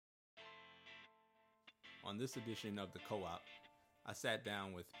On this edition of The Co-op, I sat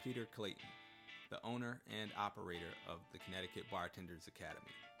down with Peter Clayton, the owner and operator of the Connecticut Bartenders Academy.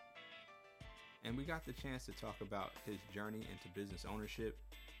 And we got the chance to talk about his journey into business ownership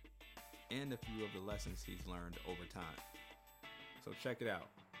and a few of the lessons he's learned over time. So check it out.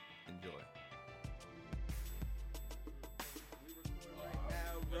 Enjoy. Right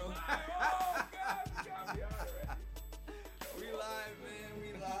now, bro. Oh, God, you got me already. We live,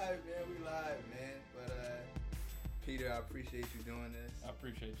 man. But Peter, I appreciate you doing this. I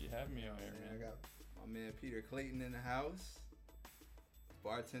appreciate you having me on here, man. I got my man Peter Clayton in the house.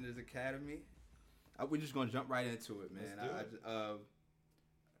 Bartenders Academy. We're just gonna jump right into it, man. Let's do it.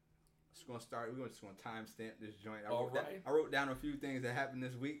 Just gonna start. We're just gonna timestamp this joint. Right. I wrote down a few things that happened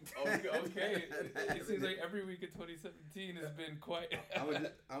this week. Okay. It seems like every week in 2017 has been quite.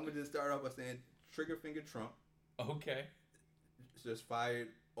 I'm gonna just start off by saying Trigger Finger Trump. Okay. Just fired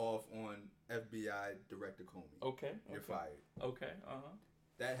off on FBI Director Comey. Okay. You're fired. Okay.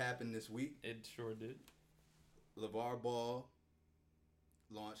 That happened this week. It sure did. LeVar Ball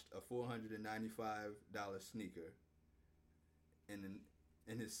launched a $495 sneaker in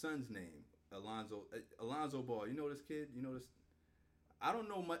his son's name, Alonzo Ball. You know this kid? You know this? I don't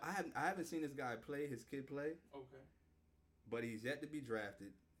know much. I haven't seen this guy play. His kid play. Okay. But he's yet to be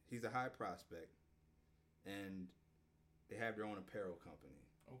drafted. He's a high prospect, and they have their own apparel company.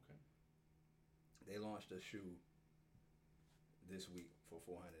 Okay. They launched a shoe this week for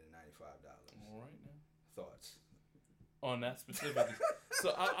 $495. All right now. Thoughts? On that specifically.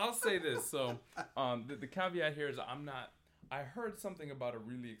 So I'll say this. So the caveat here is I heard something about a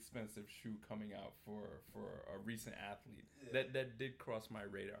really expensive shoe coming out for a recent athlete. Yeah. That did cross my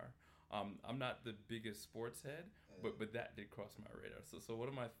radar. I'm not the biggest sports head, but that did cross my radar. So what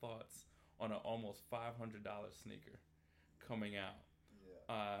are my thoughts on an almost $500 sneaker coming out?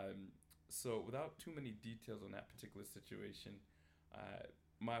 Yeah. So without too many details on that particular situation,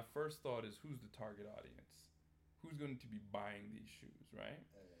 my first thought is, who's the target audience? Who's going to be buying these shoes, right?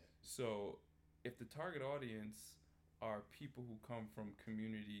 So if the target audience are people who come from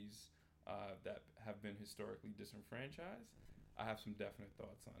communities that have been historically disenfranchised, I have some definite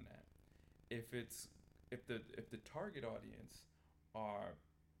thoughts on that. If the target audience are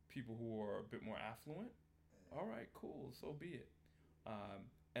people who are a bit more affluent, all right, cool, so be it.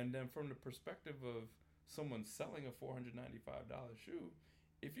 And then from the perspective of someone selling a $495 shoe,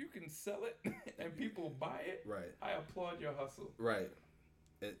 if you can sell it and people buy it, right, I applaud your hustle. Right.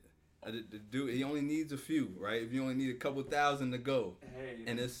 The dude, he only needs a few, right? If you only need a couple thousand to go. Hey.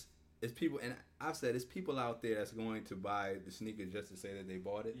 And it's people, and I've said it's people out there that's going to buy the sneaker just to say that they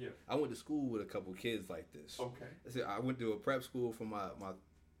bought it. Yeah. I went to school with a couple kids like this. Okay. I went to a prep school for my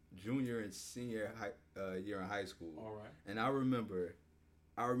junior and senior year in high school. All right. And I remember,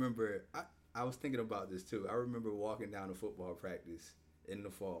 I was thinking about this too. I remember walking down to football practice in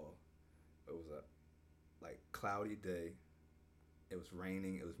the fall. It was a cloudy day. It was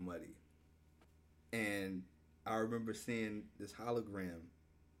raining. It was muddy. And I remember seeing this hologram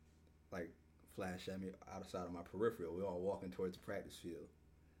flash at me outside of my peripheral. We were all walking towards the practice field.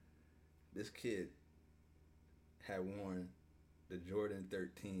 This kid had worn the Jordan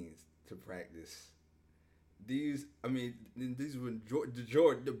 13s to practice. These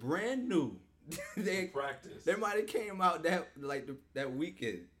were the brand new. They practice. They might have came out that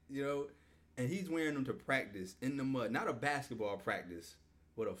weekend, you know. And he's wearing them to practice in the mud. Not a basketball practice,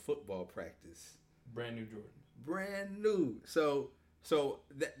 but a football practice. Brand new Jordan. Brand new. So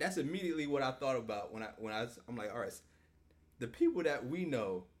that's immediately what I thought about when I'm like, all right, the people that we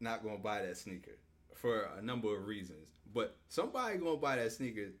know not gonna buy that sneaker for a number of reasons, but somebody gonna buy that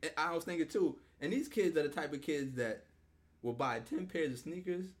sneaker. And I was thinking too, and these kids are the type of kids that will buy 10 pairs of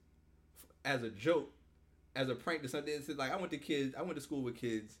sneakers as a joke, as a prank to something. It's like I went to school with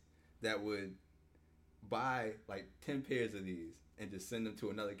kids that would buy 10 pairs of these and just send them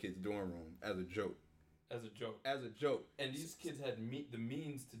to another kid's dorm room as a joke. As a joke. And these kids had the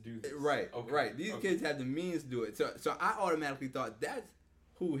means to do this. Right, okay. Right. These kids had the means to do it. So I automatically thought that's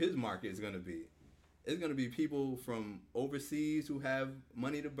who his market is going to be. It's going to be people from overseas who have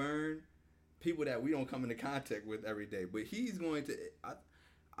money to burn, people that we don't come into contact with every day. But he's going to,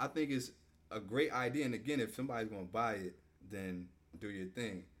 I think it's a great idea. And again, if somebody's going to buy it, then do your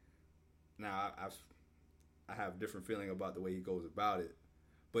thing. Now, I have a different feeling about the way he goes about it.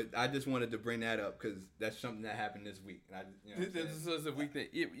 But I just wanted to bring that up because that's something that happened this week. And this is a week that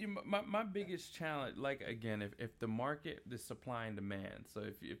my biggest challenge, again, if the market, the supply and demand. So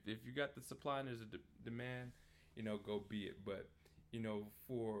if you got the supply and there's a demand, go be it. But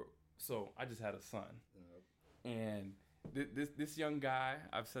so I just had a son, and this young guy,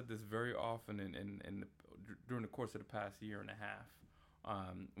 I've said this very often in during the course of the past year and a half,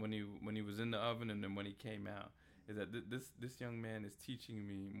 when he was in the oven and then when he came out, is that this young man is teaching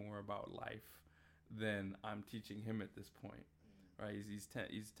me more about life than I'm teaching him at this point, right? He's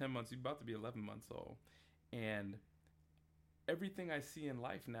 10 months. He's about to be 11 months old, and everything I see in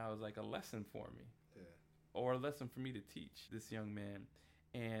life now is like a lesson for me, or a lesson for me to teach this young man.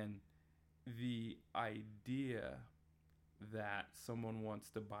 And the idea that someone wants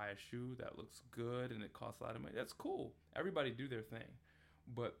to buy a shoe that looks good and it costs a lot of money, that's cool. Everybody do their thing,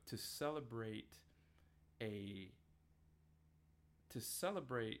 but to celebrate a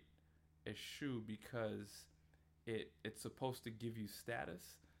shoe because it's supposed to give you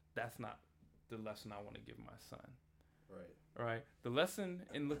status, that's not the lesson I want to give my son. Right. The lesson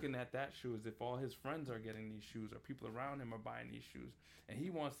in looking at that shoe is if all his friends are getting these shoes or people around him are buying these shoes and he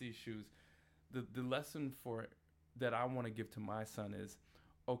wants these shoes, the lesson that I want to give to my son is,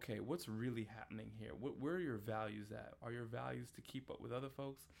 okay, what's really happening here? Where are your values at? Are your values to keep up with other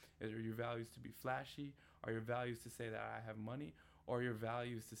folks? Are your values to be flashy? Are your values to say that I have money? Or are your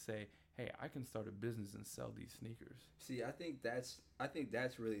values to say, hey, I can start a business and sell these sneakers? See, I think that's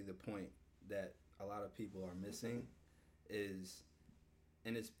really the point that a lot of people are missing is,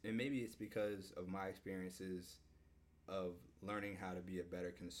 and maybe it's because of my experiences of learning how to be a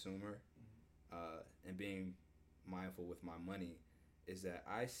better consumer, and being mindful with my money, is that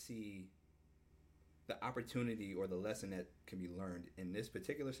I see the opportunity or the lesson that can be learned in this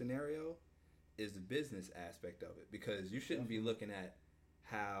particular scenario is the business aspect of it, because you shouldn't be looking at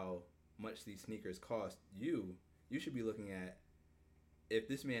how much these sneakers cost you. You should be looking at if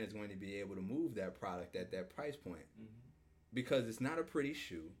this man is going to be able to move that product at that price point, because it's not a pretty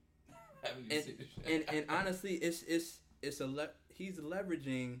shoe. and honestly, he's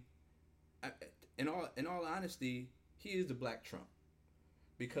leveraging. In all honesty, he is the Black Trump,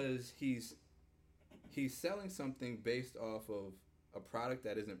 because he's selling something based off of a product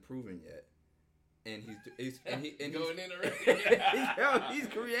that isn't proven yet. And he's going in already. He's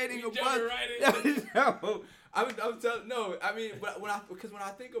creating a buzz. Right I'm telling but when I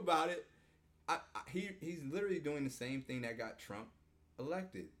think about it, he's literally doing the same thing that got Trump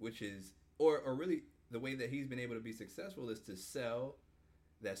elected, which is or really the way that he's been able to be successful is to sell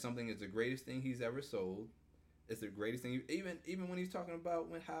that something is the greatest thing he's ever sold. It's the greatest thing. Even when he's talking about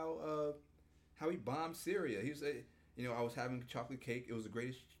how he bombed Syria, he was I was having chocolate cake. It was the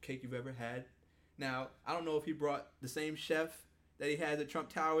greatest cake you've ever had. Now, I don't know if he brought the same chef that he has at Trump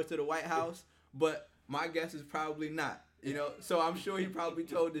Towers to the White House, but my guess is probably not. So I'm sure he probably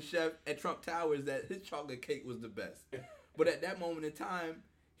told the chef at Trump Towers that his chocolate cake was the best. But at that moment in time,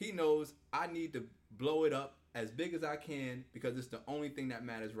 he knows I need to blow it up as big as I can, because it's the only thing that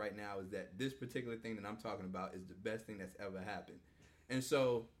matters right now is that this particular thing that I'm talking about is the best thing that's ever happened. And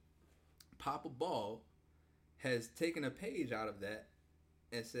so Papa Ball has taken a page out of that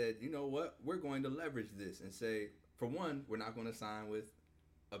and said, you know what, we're going to leverage this and say, for one, we're not going to sign with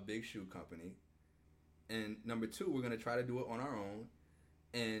a big shoe company. And number two, we're going to try to do it on our own.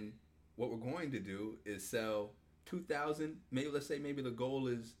 And what we're going to do is sell 2,000, maybe the goal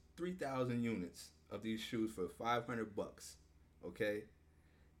is 3,000 units of these shoes for $500, okay?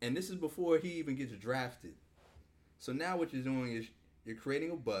 And this is before he even gets drafted. So now what you're doing is you're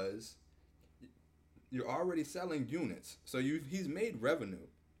creating a buzz. You're already selling units. So he's made revenue.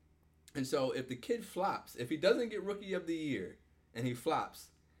 And so if the kid flops, if he doesn't get Rookie of the Year and he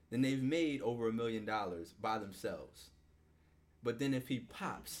flops, then they've made over $1 million by themselves. But then if he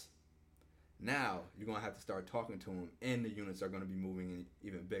pops, now you're going to have to start talking to him, and the units are going to be moving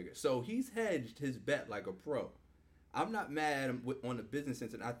even bigger. So he's hedged his bet like a pro. I'm not mad on the business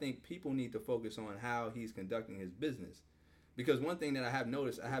sense, and I think people need to focus on how he's conducting his business. Because one thing that I have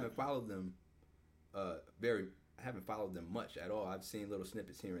noticed, I haven't followed them much at all. I've seen little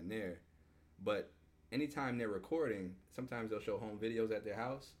snippets here and there. But anytime they're recording, sometimes they'll show home videos at their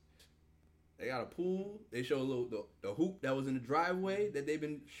house. They got a pool. They show the hoop that was in the driveway that they've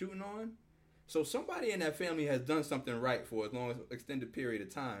been shooting on. So somebody in that family has done something right for as long as an extended period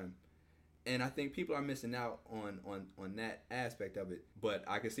of time. And I think people are missing out on that aspect of it. But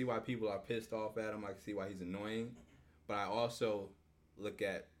I can see why people are pissed off at him. I can see why he's annoying. But I also look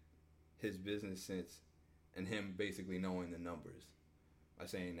at his business sense and him basically knowing the numbers by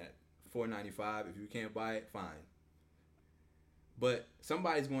saying that $4.95, if you can't buy it, fine. But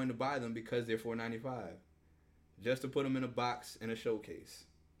somebody's going to buy them because they're $4.95, just to put them in a box in a showcase.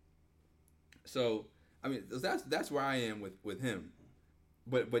 So, I mean, that's where I am with him.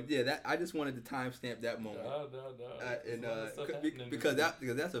 But yeah, I just wanted to timestamp that moment. No. Because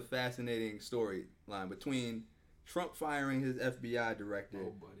that's a fascinating storyline between Trump firing his FBI director,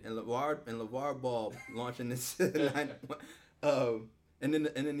 Oh, buddy. and LeVar Ball launching this. And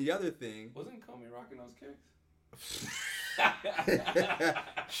then the other thing. Wasn't Comey rocking those kicks?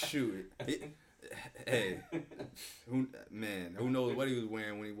 Shoot. Hey, who knows what he was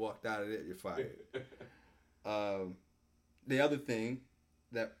wearing when he walked out of it? You're fired. The other thing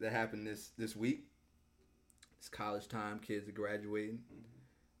that happened this week, it's college time. Kids are graduating. Mm-hmm.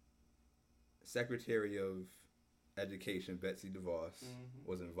 Secretary of Education Betsy DeVos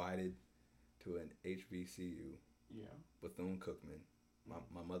was invited to an HBCU. Yeah. Bethune-Cookman,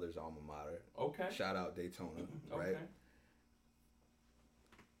 my mother's alma mater. Okay. Shout out Daytona, right? Okay.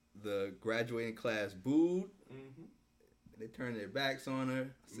 The graduating class booed. Mm-hmm. They turned their backs on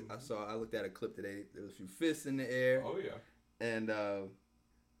her. I looked at a clip today. There was a few fists in the air. Oh yeah. And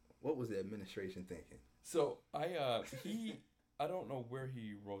what was the administration thinking? So I don't know where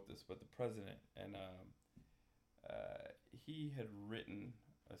he wrote this, but the president and he had written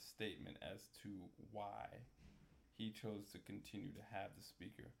a statement as to why he chose to continue to have the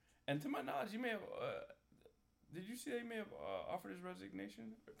speaker. And to my knowledge, he may have. Did you see that he may have offered his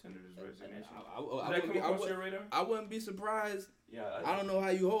resignation or tendered his resignation? Did that come across your radar? I wouldn't be surprised. Yeah. I don't know how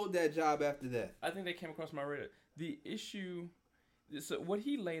you hold that job after that. I think they came across my radar. The issue, so what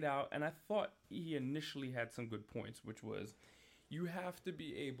he laid out, and I thought he initially had some good points, which was you have to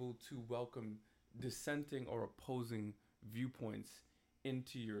be able to welcome dissenting or opposing viewpoints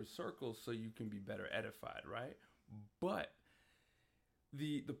into your circles so you can be better edified, right? But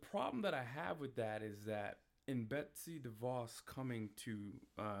the problem that I have with that is that in Betsy DeVos coming to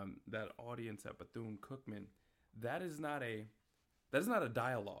that audience at Bethune-Cookman, that is not a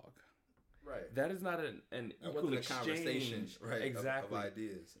dialogue. Right. That is not an equal exchange. Conversation, right? Exactly. Of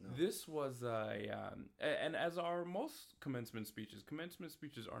ideas. No. This was and as are most commencement speeches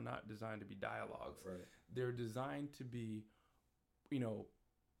are not designed to be dialogues. Right. They're designed to be,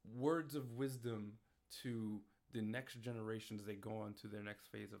 words of wisdom to the next generation as they go on to their next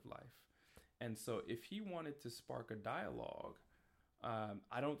phase of life. And so if he wanted to spark a dialogue,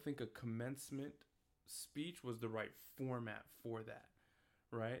 I don't think a commencement speech was the right format for that,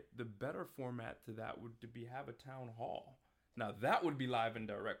 right? The better format to that would be have a town hall. Now, that would be live and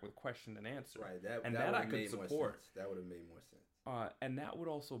direct with question and answer. Right. That I could support. That would have made more sense. And that would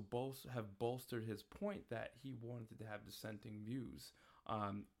also have bolstered his point that he wanted to have dissenting views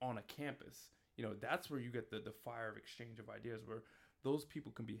on a campus. That's where you get the fire of exchange of ideas, where those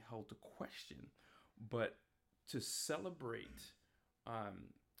people can be held to question. But to celebrate,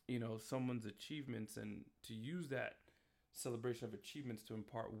 someone's achievements and to use that celebration of achievements to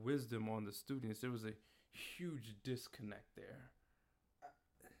impart wisdom on the students, there was a huge disconnect there.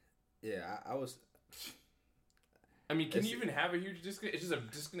 Yeah, I was... I mean, can you even have a huge disconnect? It's just a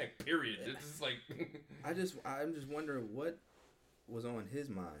disconnect, period. It's just like... I'm just wondering what was on his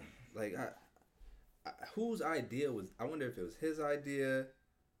mind. Like, whose idea was... I wonder if it was his idea.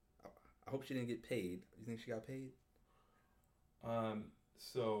 I hope she didn't get paid. You think she got paid?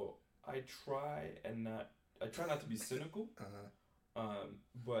 So I try not to be cynical.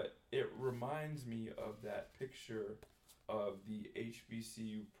 But it reminds me of that picture of the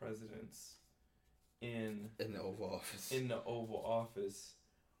HBCU presidents in the Oval Office.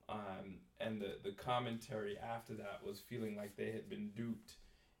 And the commentary after that was feeling like they had been duped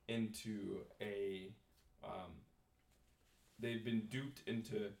into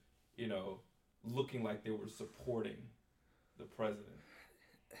looking like they were supporting the president.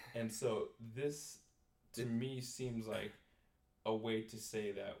 And so this, to me, seems like a way to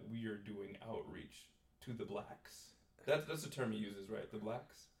say that we are doing outreach to the blacks. That's the term he uses, right? The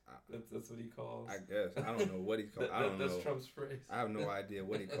blacks? That's what he calls. I guess. I don't know what he calls. I don't know. That's Trump's phrase. I have no idea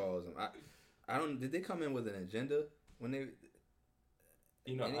what he calls them. I don't. Did they come in with an agenda when they?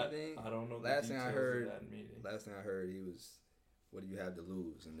 Anything? I don't know. Last the thing details I heard. Of that meeting. Last thing I heard, he was, "What do you have to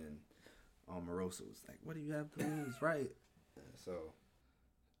lose?" And then, Omarosa was like, "What do you have to lose?" Right. So.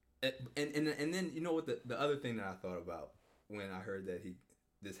 And then you know what the other thing that I thought about when I heard that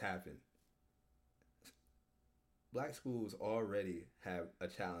this happened. Black schools already have a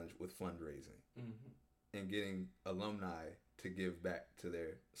challenge with fundraising and getting alumni to give back to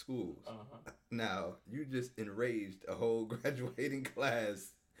their schools. Now, you just enraged a whole graduating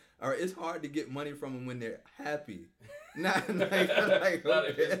class. Or it's hard to get money from them when they're happy. Now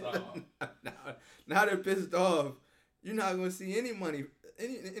they're pissed off. Now they're pissed off. You're not going to see any money,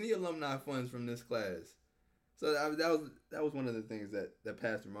 any alumni funds from this class. So that was one of the things that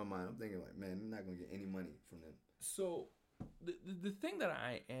passed through my mind. I'm thinking like, man, they're not going to get any money from them. So the thing that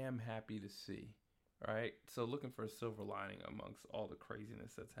I am happy to see, right? So looking for a silver lining amongst all the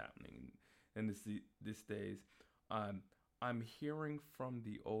craziness that's happening in this days. I'm hearing from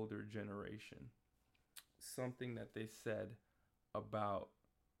the older generation something that they said about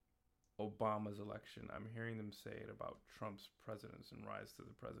Obama's election. I'm hearing them say it about Trump's presidency and rise to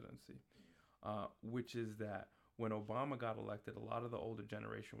the presidency, which is that when Obama got elected, a lot of the older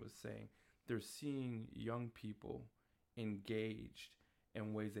generation was saying they're seeing young people engaged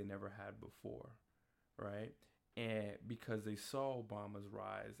in ways they never had before, right? And because they saw Obama's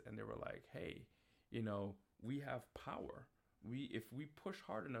rise and they were like, hey, we have power. If we push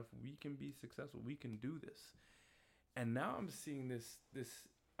hard enough, we can be successful. We can do this. And now I'm seeing this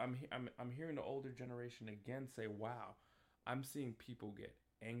I'm hearing the older generation again say, wow, I'm seeing people get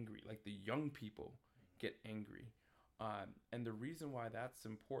angry, like the young people get angry. And the reason why that's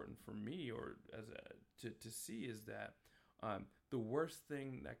important for me or to see is that the worst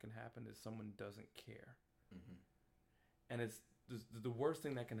thing that can happen is someone doesn't care. Mm-hmm. And it's the worst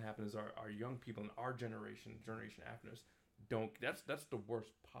thing that can happen is our young people in our generation after us that's the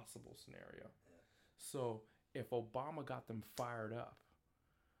worst possible scenario. Yeah. So if Obama got them fired up,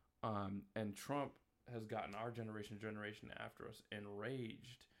 and Trump has gotten our generation after us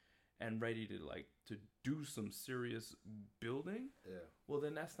enraged and ready to do some serious building, well,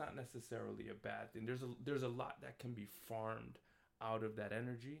 then that's not necessarily a bad thing. There's a lot that can be farmed out of that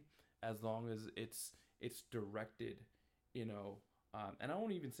energy as long as it's directed, and I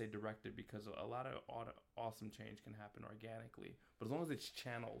won't even say directed because a lot of awesome change can happen organically, but as long as it's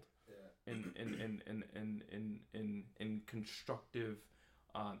channeled in constructive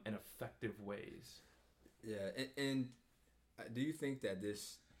and effective ways. Yeah, and do you think that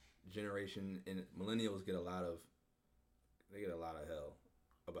this generation and millennials get a lot of hell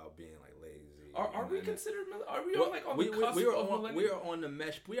about being like lazy? Are we considered? Are we on the cusp of millennials? We are on the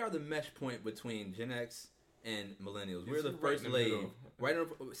mesh. We are the mesh point between Gen X and millennials. We're the first wave. Right.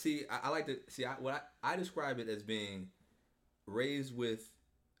 See, I like to see. I describe it as being raised with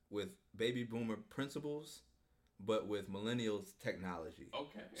baby boomer principles, but with millennials technology.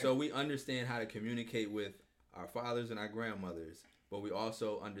 Okay. So we understand how to communicate with our fathers and our grandmothers, but we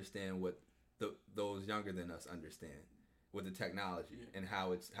also understand what those younger than us understand with the technology and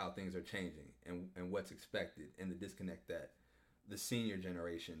how things are changing and what's expected, and the disconnect that the senior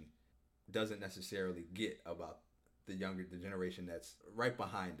generation doesn't necessarily get about the generation that's right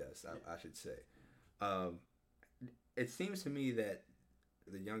behind us, I should say. It seems to me that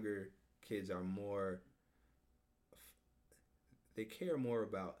the younger kids are they care more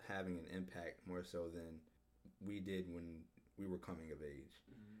about having an impact more so than we did when we were coming of age.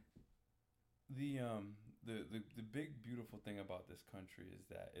 The big beautiful thing about this country is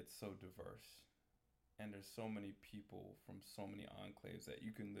that it's so diverse. And there's so many people from so many enclaves that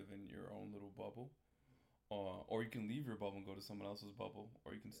you can live in your own little bubble, or you can leave your bubble and go to someone else's bubble,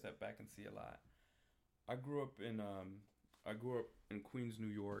 or you can step back and see a lot. I grew up in Queens, New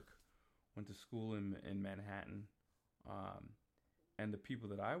York, went to school in Manhattan, and the people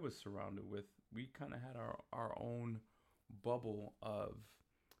that I was surrounded with, we kind of had our own bubble of,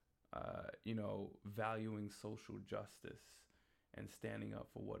 valuing social justice and standing up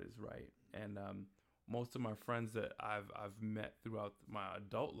for what is right. And most of my friends that I've met throughout my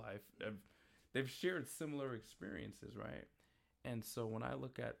adult life, they've shared similar experiences, right? And so when I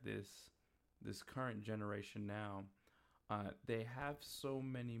look at this current generation now, they have so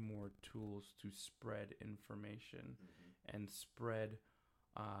many more tools to spread information and spread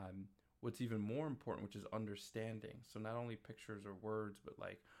what's even more important, which is understanding. So not only pictures or words, but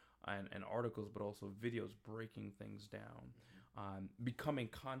and articles, but also videos breaking things down, becoming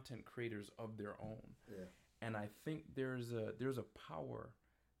content creators of their own. Yeah. And I think there's a power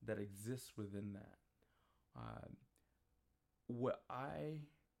that exists within that. What I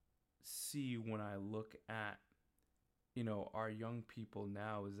see when I look at, our young people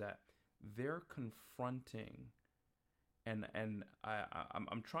now is that they're confronting, and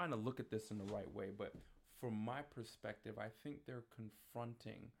I'm trying to look at this in the right way, but from my perspective, I think they're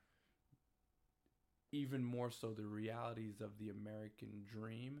confronting even more so the realities of the American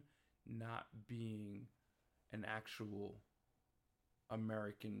dream not being an actual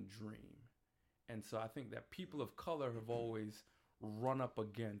American dream. And so I think that people of color have always run up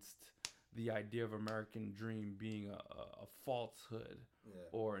against the idea of American dream being a falsehood,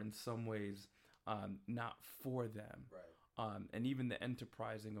 or in some ways not for them. Right. And even the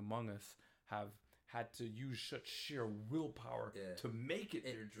enterprising among us have had to use such sheer willpower to make it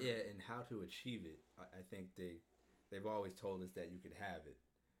their dream. Yeah, and how to achieve it. I think they've always told us that you could have it,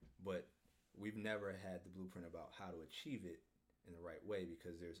 but we've never had the blueprint about how to achieve it in the right way,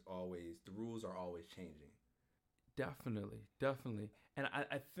 because the rules are always changing. Definitely. And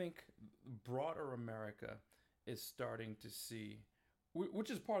I think broader America is starting to see, which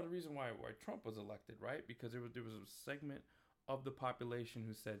is part of the reason why Trump was elected, right? Because there was a segment of the population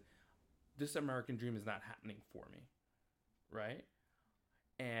who said, this American dream is not happening for me, right?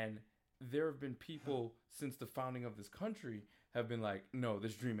 And there have been people since the founding of this country have been like, no,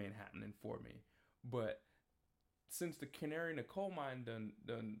 this dream ain't happening for me. But since the canary in the coal mine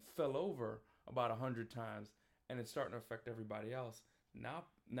done fell over about 100 times, and it's starting to affect everybody else, now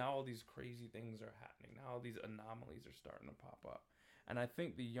all these crazy things are happening. Now all these anomalies are starting to pop up. And I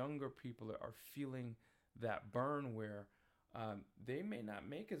think the younger people are feeling that burn where they may not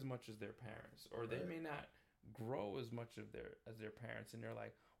make as much as their parents, or they may not grow as much as their parents, and they're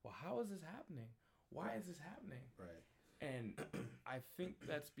like, well, how is this happening? Why is this happening? Right. And I think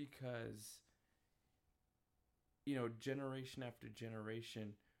that's because, generation after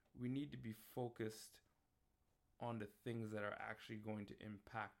generation, we need to be focused on the things that are actually going to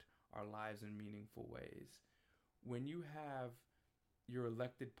impact our lives in meaningful ways. When you have your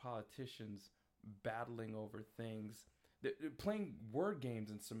elected politicians battling over things, they're playing word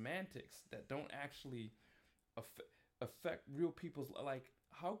games and semantics that don't actually affect real people's, like,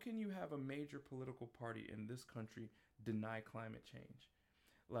 how can you have a major political party in this country deny climate change?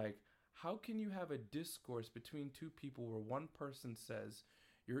 Like, how can you have a discourse between two people where one person says,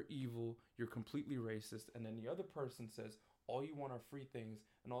 you're evil, you're completely racist, and then the other person says, all you want are free things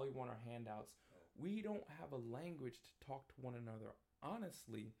and all you want are handouts? We don't have a language to talk to one another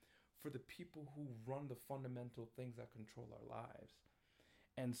honestly for the people who run the fundamental things that control our lives.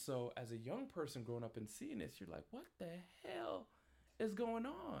 And so as a young person growing up and seeing this, you're like, what the hell is going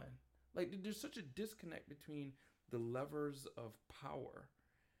on? Like, there's such a disconnect between the levers of power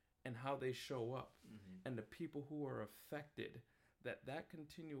and how they show up, and the people who are affected, that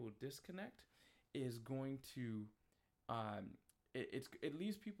continual disconnect is going to it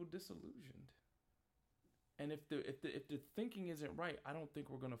leaves people disillusioned. And if the thinking isn't right, I don't think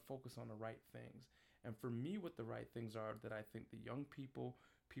we're going to focus on the right things. And for me, what the right things are that I think the young people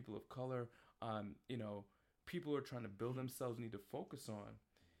of color, people who are trying to build themselves need to focus on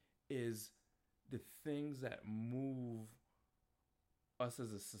is the things that move us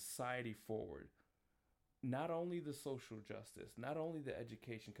as a society forward. Not only the social justice, not only the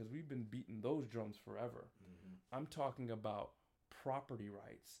education, because we've been beating those drums forever. I'm talking about property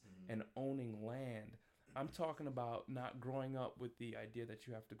rights and owning land. I'm talking about not growing up with the idea that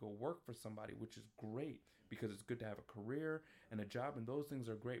you have to go work for somebody, which is great because it's good to have a career and a job, and those things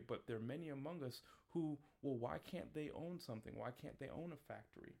are great. But there are many among us who, well, why can't they own something? Why can't they own a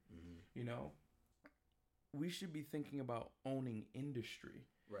factory? We should be thinking about owning industry.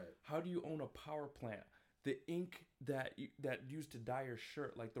 Right. How do you own a power plant? The ink that used to dye your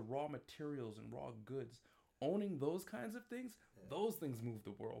shirt, like the raw materials and raw goods, owning those kinds of things, those things move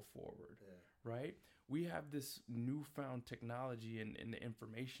the world forward, right? We have this newfound technology in the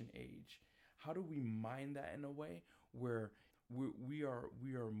information age. How do we mine that in a way where we are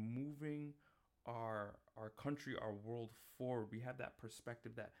moving our country, our world forward? We have that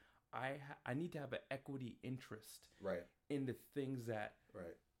perspective that I need to have an equity interest in the things that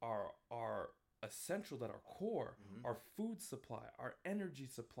are essential, that are core, our food supply, our energy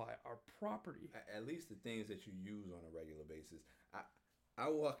supply, our property. At least the things that you use on a regular basis. I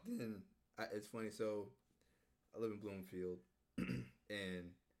walked in, it's funny, so I live in Bloomfield,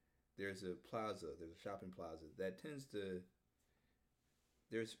 and there's a shopping plaza that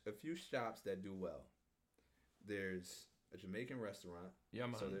there's a few shops that do well. There's a Jamaican restaurant. Yeah,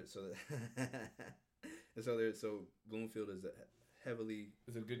 man. So Bloomfield is a heavily...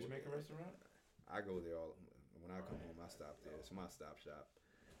 Is it a good Jamaican restaurant? I go there when I come home. I stop there. It's my stop shop.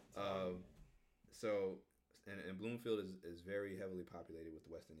 And Bloomfield is very heavily populated with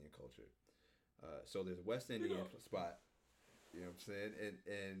West Indian culture. So there's a West Indian spot. You know what I'm saying?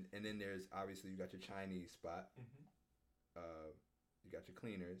 And then there's, obviously, you got your Chinese spot. You got your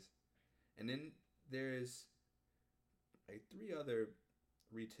cleaners. And then there's like 3 other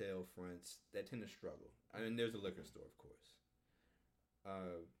retail fronts that tend to struggle. I mean, there's a liquor store, of course.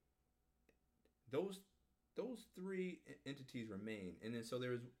 Those 3 entities remain. And then so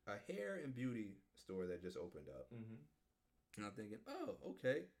there's a hair and beauty store that just opened up. And I'm thinking, oh,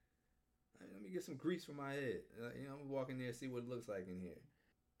 okay. Let me get some grease for my head. I'm walking there, see what it looks like in here.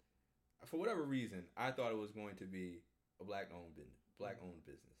 For whatever reason, I thought it was going to be a black-owned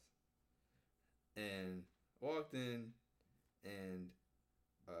business. And walked in, and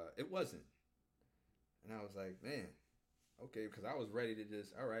it wasn't. And I was like, man, okay, because I was ready to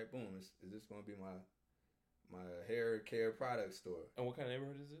just, all right, boom, is this going to be my hair care product store? And what kind of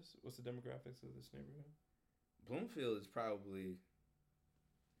neighborhood is this? What's the demographics of this neighborhood? Bloomfield is probably,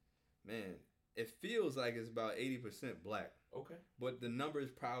 man, it feels like it's about 80% black. Okay. But the number is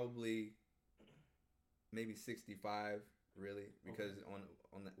probably maybe 65, really, because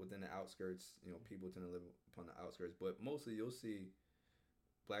within the outskirts, people tend to live upon the outskirts. But mostly, you'll see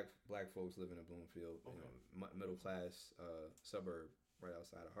black folks living in Bloomfield, middle class suburb right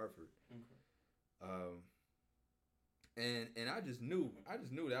outside of Hartford. Okay. And I just knew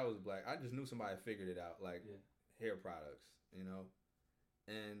that was black. I just knew somebody figured it out, like hair products, and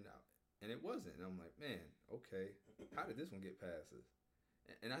it wasn't. And I'm like, man, okay, how did this one get past us?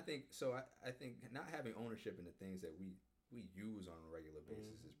 And I think so. I think not having ownership in the things that we use on a regular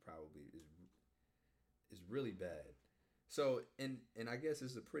basis is really bad. So and I guess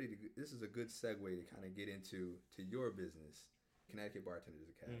this is a good segue to kind of get into your business, Connecticut Bartenders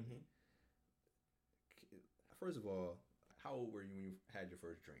Academy. Mm-hmm. First of all, how old were you when you had your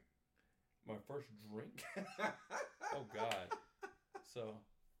first drink? My first drink? Oh God! So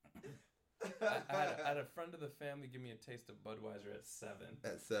I had a friend of the family give me a taste of Budweiser at 7.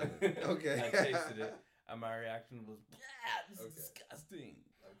 At 7, okay. I tasted it, and my reaction was, "Yeah, this is disgusting."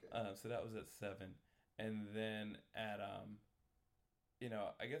 Okay. So that was at 7, and then at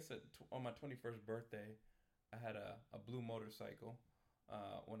I guess on my 21st birthday, I had a blue motorcycle.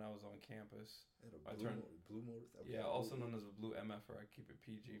 When I was on campus, blue motorcycle. Yeah, also known as a blue MFR. I keep it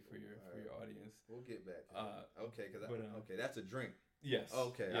PG for your audience. We'll get back to that. Okay, that's a drink. Yes.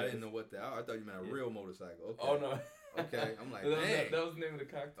 Okay, yes. I didn't know what that. I thought you meant a real motorcycle. Okay. Oh no. Okay, I'm like, that was the name of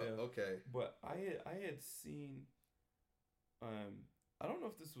the cocktail. Okay. But I had seen. I don't know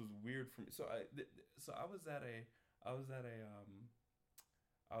if this was weird for me. So I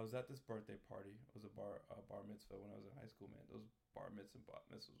was at this birthday party. It was a bar mitzvah when I was in high school. Man, those bar mitzvahs and bat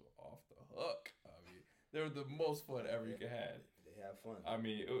mitzvahs were off the hook. I mean, they were the most fun ever you could have. They have fun. I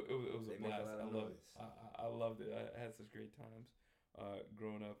mean, it was a blast. I loved it. I had such great times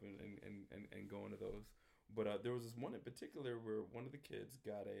growing up and going to those. But there was this one in particular where one of the kids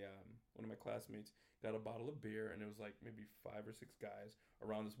got one of my classmates got a bottle of beer, and it was like maybe 5 or 6 guys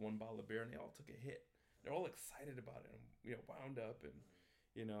around this one bottle of beer, and they all took a hit. They're all excited about it, and wound up, and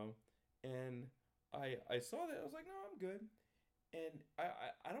and I saw that. I was like, no, I'm good. And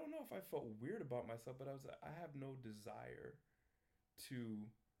I don't know if I felt weird about myself, but I have no desire to,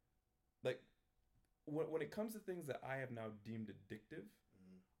 like, when it comes to things that I have now deemed addictive,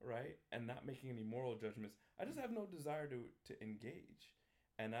 right, and not making any moral judgments, I just have no desire to engage.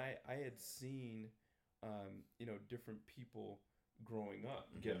 And I had seen, different people growing up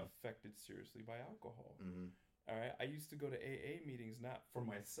get affected seriously by alcohol. All right, I used to go to AA meetings, not for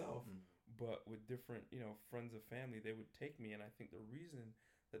myself, but with different, friends of family. They would take me, and I think the reason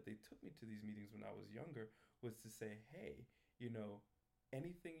that they took me to these meetings when I was younger was to say, hey,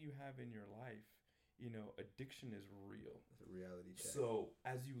 anything you have in your life, addiction is real. It's a reality check. So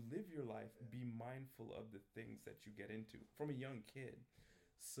as you live your life, be mindful of the things that you get into from a young kid.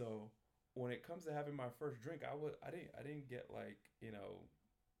 So when it comes to having my first drink, I didn't get I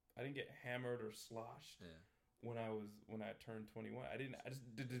didn't get hammered or sloshed. Yeah. When I turned 21,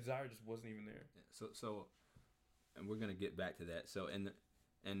 the desire just wasn't even there. Yeah. So, and we're gonna get back to that. So, and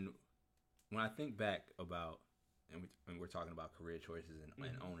when I think back about, and we're talking about career choices and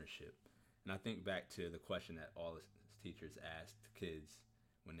ownership, and I think back to the question that all the teachers asked kids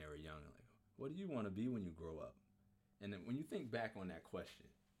when they were young, like, what do you want to be when you grow up? And then when you think back on that question,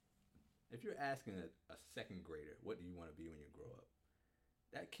 if you're asking a second grader, what do you want to be when you grow up?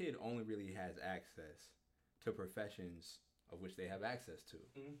 That kid only really has access to professions of which they have access to.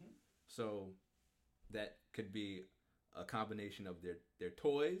 So that could be a combination of their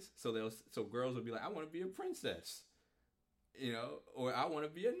toys. So girls will be like, I want to be a princess, or I want to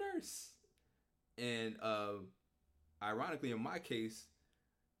be a nurse. And ironically, in my case,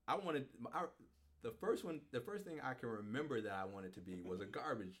 the first thing I can remember that I wanted to be was a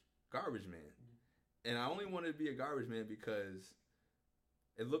garbage man. And I only wanted to be a garbage man because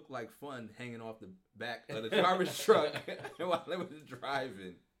it looked like fun hanging off the back of the garbage truck while I was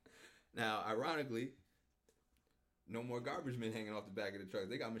driving. Now, ironically, no more garbage men hanging off the back of the truck.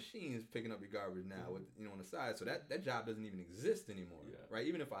 They got machines picking up your garbage now with on the side. So that job doesn't even exist anymore, right?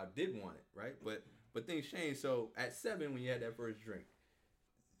 Even if I did want it, right? But things change. So at 7, when you had that first drink,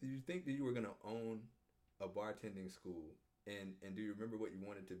 did you think that you were gonna own a bartending school? And do you remember what you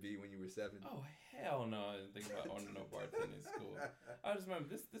wanted to be when you were 7? Oh, hell no. I didn't think about owning no bartending school. I just remember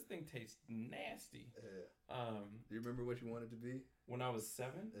this thing tastes nasty. Yeah. Do you remember what you wanted to be? When I was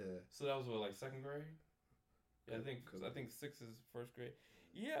 7? Yeah. So that was what, like 2nd grade? Yeah, I think 6 is 1st grade.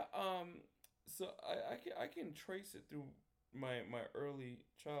 Yeah, so I can trace it through my early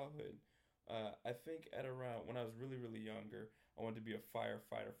childhood. I think at around when I was really, really younger, I wanted to be a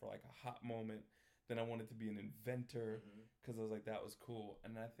firefighter for like a hot moment. Then I wanted to be an inventor because I was like, that was cool.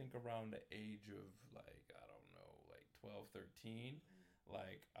 And I think around the age of like, I don't know, like 12, 13,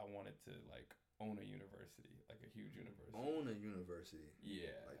 like I wanted to like own a university, like a huge university. Own a university?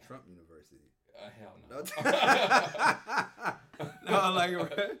 Yeah. Like Trump University? Hell no. No, like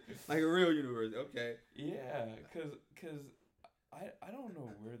a real university. Okay. Yeah, because I don't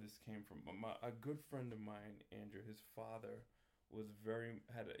know where this came from, but a good friend of mine, Andrew, his father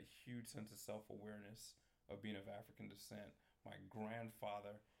had a huge sense of self-awareness of being of African descent. My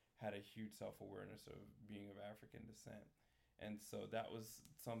grandfather had a huge self-awareness of being of African descent. And so that was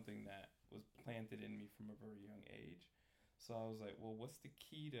something that was planted in me from a very young age. So I was like, well, what's the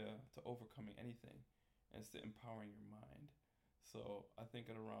key to overcoming anything? And it's to empowering your mind. So I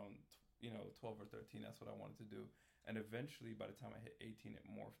think at around 12 or 13, that's what I wanted to do. And eventually, by the time I hit 18, it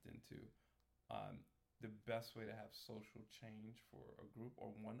morphed into the best way to have social change for a group, or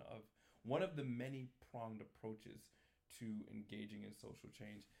one of the many pronged approaches to engaging in social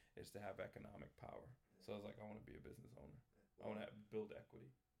change, is to have economic power. So I was like, I want to be a business owner. I want to build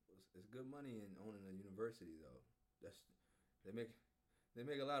equity. It's good money in owning a university, though. They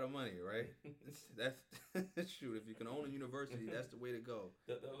make a lot of money, right? That's shoot. If you can own a university, that's the way to go.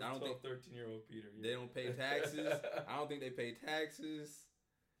 That was 13-year-old Peter. Yeah. They don't pay taxes. I don't think they pay taxes.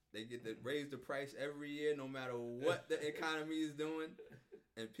 They get to raise the price every year, no matter what the economy is doing,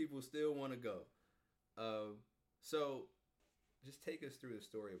 and people still want to go. So, just take us through the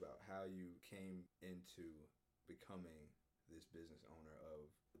story about how you came into becoming this business owner of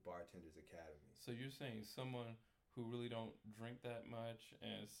the Bartenders Academy. So you're saying someone who really don't drink that much,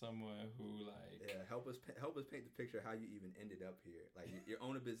 and someone who like help us paint the picture of how you even ended up here. Like you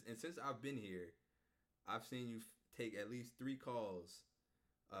own a business, and since I've been here, I've seen you take at least 3 calls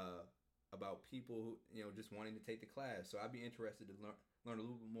about people who just wanting to take the class. So I'd be interested to learn a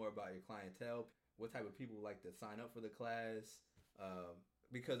little bit more about your clientele. What type of people like to sign up for the class?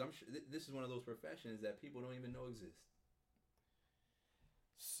 Because I'm sure this is one of those professions that people don't even know exist.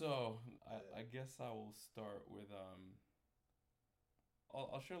 So I guess I will start with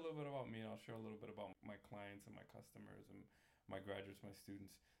I'll share a little bit about me, and I'll share a little bit about my clients and my customers and my graduates, my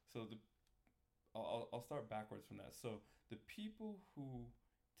students. So I'll start backwards from that. So the people who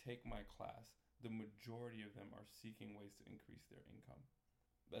take my class, the majority of them are seeking ways to increase their income.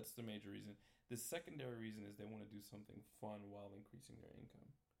 That's the major reason. The secondary reason is they want to do something fun while increasing their income.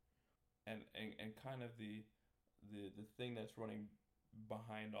 And kind of the thing that's running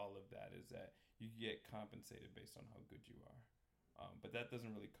behind all of that is that you get compensated based on how good you are. But that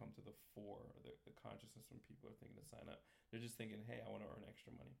doesn't really come to the fore, or the consciousness when people are thinking to sign up. They're just thinking, hey, I want to earn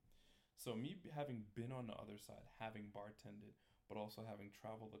extra money. So me having been on the other side, having bartended, but also having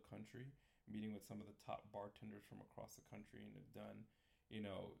traveled the country, meeting with some of the top bartenders from across the country, and have done,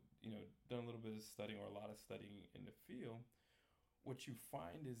 done a little bit of studying, or a lot of studying in the field, what you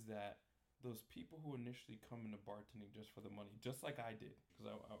find is that those people who initially come into bartending just for the money, just like I did, because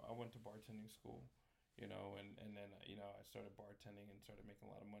I went to bartending school, and then I started bartending and started making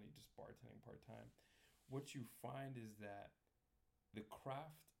a lot of money just bartending part-time. What you find is that the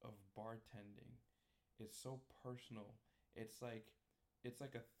craft of bartending is so personal. It's like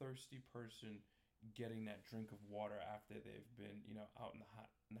a thirsty person getting that drink of water after they've been, out in the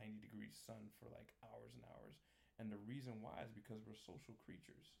hot 90-degree sun for like hours and hours. And the reason why is because we're social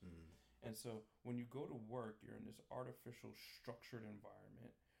creatures. And so when you go to work, you're in this artificial structured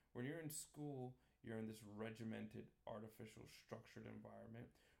environment. When you're in school, you're in this regimented, artificial structured environment.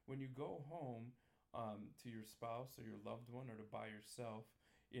 When you go home to your spouse or your loved one, or to by yourself,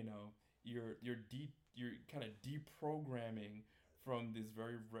 you're kind of deprogramming from this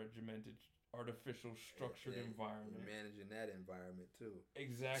very regimented, artificial structured environment. You're managing that environment too.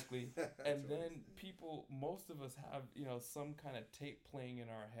 Exactly. And then most of us have, some kind of tape playing in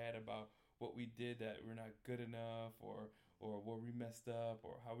our head about what we did that we're not good enough, or where we messed up,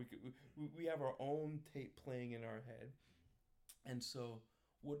 or how we have our own tape playing in our head. And so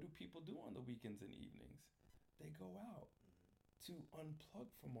what do people do on the weekends and evenings? They go out to unplug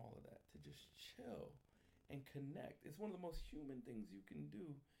from all of that, to just chill and connect. It's one of the most human things you can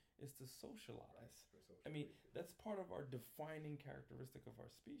do, is to socialize. I mean, that's part of our defining characteristic of our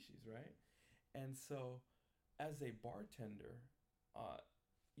species, right? And so as a bartender,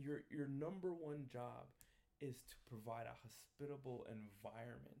 your number one job is to provide a hospitable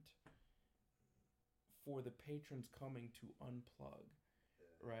environment for the patrons coming to unplug,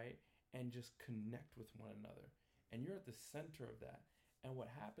 right? And just connect with one another. And you're at the center of that. And what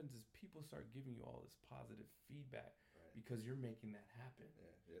happens is people start giving you all this positive feedback, because you're making that happen.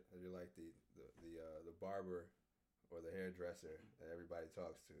 Yeah, you're like the barber or the hairdresser that everybody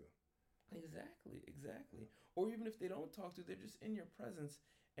talks to. Exactly. Or even if they don't talk to, they're just in your presence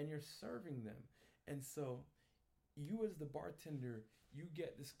and you're serving them. And so you as the bartender, you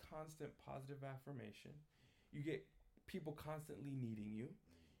get this constant positive affirmation. You get people constantly needing you.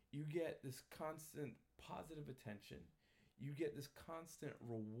 You get this constant positive attention. You get this constant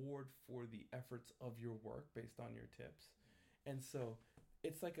reward for the efforts of your work based on your tips. And so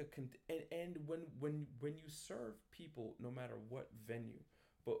it's like and when you serve people, no matter what venue,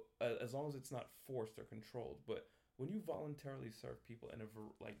 but as long as it's not forced or controlled, but when you voluntarily serve people and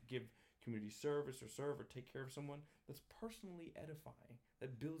like give community service or serve or take care of someone, that's personally edifying.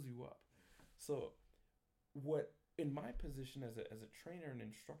 That builds you up. So what in my position as a trainer and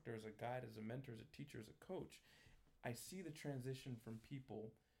instructor, as a guide, as a mentor, as a teacher, as a coach, I see the transition from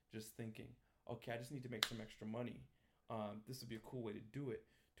people just thinking, okay, I just need to make some extra money. This would be a cool way to do it,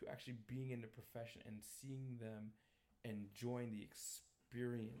 to actually being in the profession and seeing them enjoying the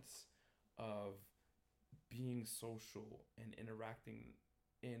experience of being social and interacting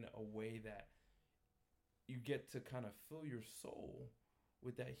in a way that you get to kind of fill your soul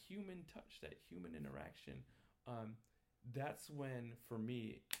with that human touch, that human interaction. That's when, for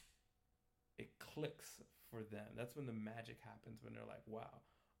me, it clicks for them. That's when the magic happens, when they're like, wow,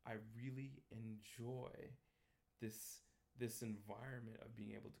 I really enjoy this environment of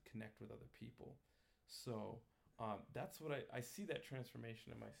being able to connect with other people. So that's what I see, that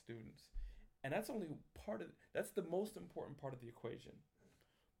transformation in my students. And that's only that's the most important part of the equation.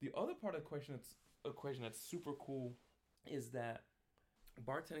 The other part of the equation that's super cool is that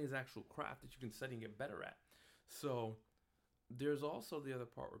bartending is an actual craft that you can study and get better at. So there's also the other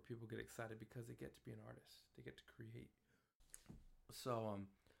part where people get excited because they get to be an artist. They get to create. So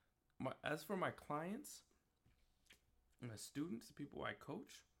as for my clients, my students, the people I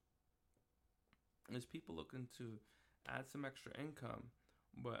coach, there's people looking to add some extra income.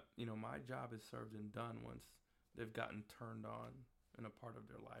 But, my job is served and done once they've gotten turned on in a part of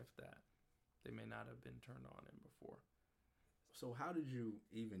their life that they may not have been turned on in before. So how did you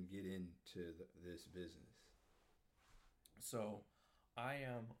even get into this business? So I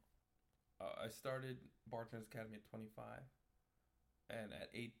started Bartenders Academy at 25. And at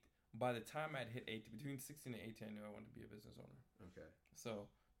 8, by the time I'd hit 18, between 16 and 18, I knew I wanted to be a business owner. Okay. So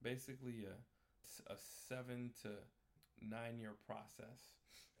basically a 7 to 9 year process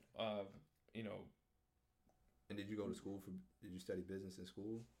of, And did you go to school did you study business in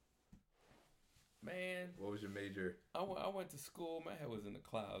school? Man. What was your major? I went to school. My head was in the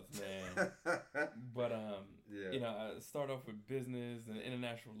clouds, man. But, I started off with business and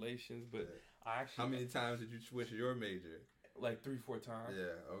international relations, but I actually... How many times did you switch your major? Like 3-4 times.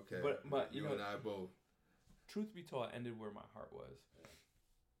 Yeah, okay. But you and I both. Truth be told, I ended where my heart was.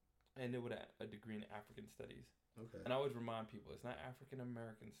 I ended with a degree in African studies. Okay. And I always remind people, it's not African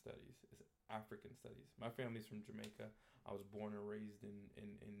American studies, it's African studies. My family's from Jamaica. I was born and raised in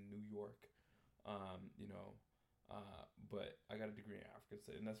New York. But I got a degree in African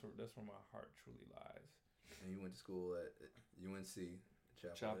studies, and that's where my heart truly lies. And you went to school at UNC,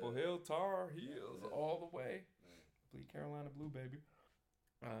 Chapel Hill, Tar Heels, all the way. Bleed Carolina Blue, baby.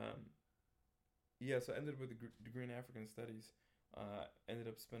 So I ended with a degree in African studies. Ended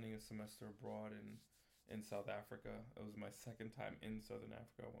up spending a semester abroad in South Africa. It was my second time in Southern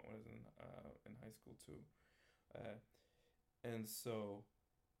Africa. I went when I was in high school too. And so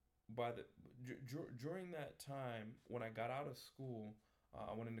during that time, when I got out of school,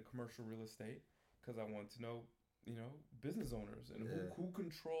 I went into commercial real estate because I wanted to know, business owners and who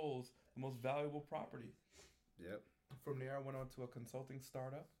controls the most valuable property. Yep. From there, I went on to a consulting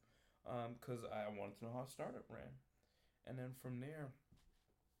startup because I wanted to know how a startup ran. And then from there,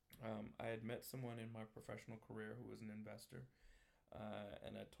 I had met someone in my professional career who was an investor.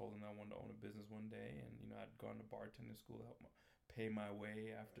 And I told him I wanted to own a business one day. And, I'd gone to bartending school to help pay my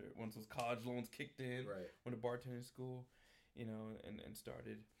way once those college loans kicked in. Right. Went to bartending school, and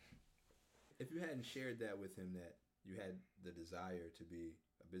started. If you hadn't shared that with him, that you had the desire to be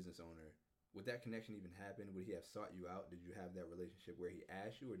a business owner, would that connection even happen? Would he have sought you out? Did you have that relationship where he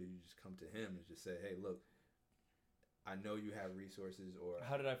asked you, or did you just come to him and just say, hey, look, I know you have resources? Or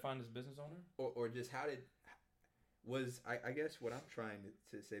how did I find this business owner? Or just I guess what I'm trying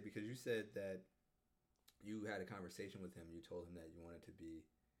to say, because you said that you had a conversation with him, you told him that you wanted to be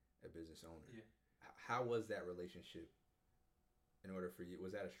a business owner. Yeah. How was that relationship? In order for you,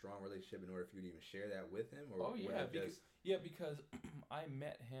 was that a strong relationship in order for you to even share that with him? Or because I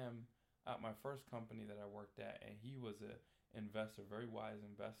met him at my first company that I worked at, and he was an investor, very wise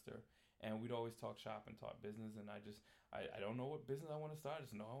investor, and we'd always talk shop and talk business, and I don't know what business I want to start. I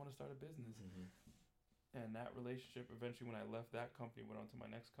just know I want to start a business. Mm-hmm. And that relationship, eventually when I left that company, went on to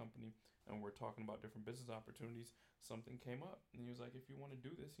my next company, and we're talking about different business opportunities, something came up. And he was like, if you want to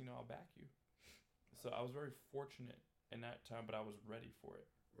do this, I'll back you. So I was very fortunate in that time, but I was ready for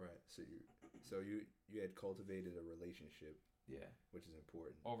it. Right. So you had cultivated a relationship. Yeah. Which is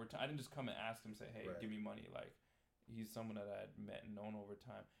important. Over time. I didn't just come and ask him, say, hey, right. give me money. Like, he's someone that I had met and known over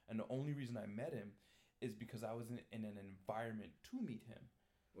time. And the only reason I met him is because I was in an environment to meet him.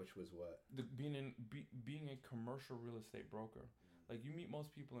 Which was what? Being a commercial real estate broker. Like, you meet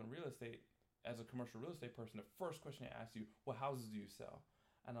most people in real estate, as a commercial real estate person, the first question they ask you, what houses do you sell?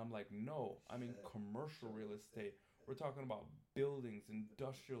 And I'm like, no, I'm in commercial real estate. We're talking about buildings,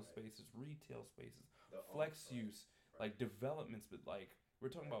 industrial spaces, retail spaces, flex use, like developments, but like, we're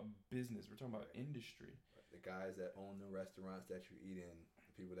talking about business. We're talking about industry. The guys that own the restaurants that you eat in,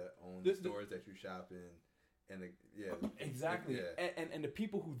 the people that own the stores that you shop in. And exactly, yeah. And the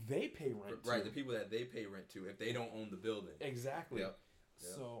people who they pay rent to. Right, the people that they pay rent to if they don't own the building. Exactly. Yep.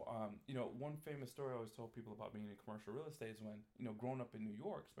 So, one famous story I always told people about being in commercial real estate is when, growing up in New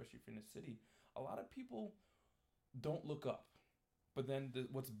York, especially if you're in the city, a lot of people don't look up. But then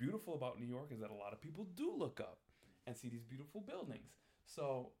what's beautiful about New York is that a lot of people do look up and see these beautiful buildings.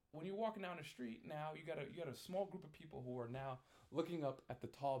 So when you're walking down the street now, you got a small group of people who are now looking up at the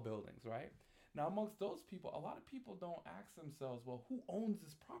tall buildings, right? Now, amongst those people, a lot of people don't ask themselves, well, who owns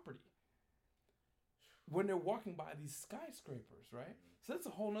this property? When they're walking by these skyscrapers, right? So that's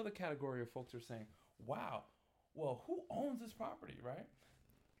a whole other category of folks who are saying, wow, well, who owns this property, right?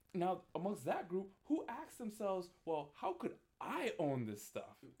 Now, amongst that group, who asks themselves, well, how could I own this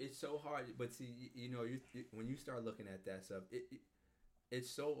stuff? It's so hard, but see, when you start looking at that stuff, it's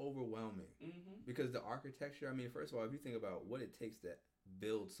so overwhelming. Mm-hmm. Because the architecture, I mean, first of all, if you think about what it takes to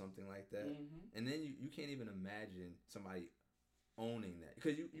build something like that, mm-hmm. and then you can't even imagine somebody owning that,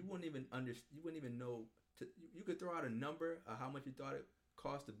 because you wouldn't even know you could throw out a number of how much you thought it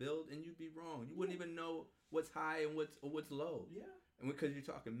cost to build, and you'd be wrong. You wouldn't even know what's high and what's low. Yeah. And because you're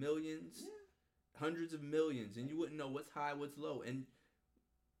talking millions, hundreds of millions, and you wouldn't know what's high, what's low, and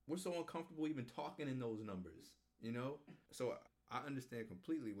we're so uncomfortable even talking in those numbers, So I understand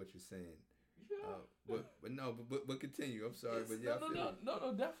completely what you're saying. Yeah. But continue. I'm sorry, but yeah.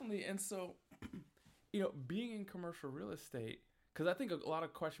 No, definitely. And so, being in commercial real estate, because I think a lot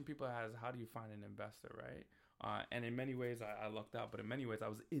of question people have is, how do you find an investor, right? And in many ways, I lucked out, but in many ways, I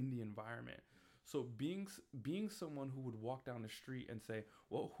was in the environment. So being someone who would walk down the street and say,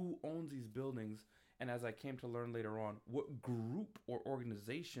 well, who owns these buildings? And as I came to learn later on, what group or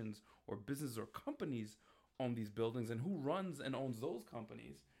organizations or businesses or companies own these buildings and who runs and owns those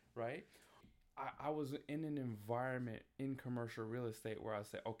companies, right? I was in an environment in commercial real estate where I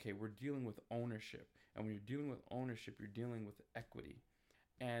said, okay, we're dealing with ownership. And when you're dealing with ownership, you're dealing with equity.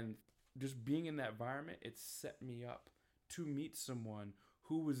 And just being in that environment, it set me up to meet someone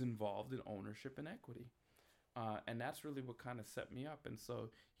who was involved in ownership and equity. And that's really what kind of set me up. And so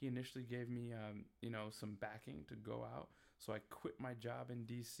he initially gave me, some backing to go out. So I quit my job in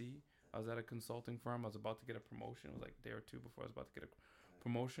D.C. I was at a consulting firm. I was about to get a promotion. It was like a day or two before I was about to get a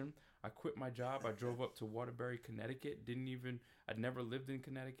promotion. I quit my job. I drove up to Waterbury, Connecticut. I'd never lived in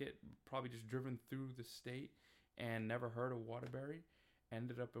Connecticut, probably just driven through the state and never heard of Waterbury.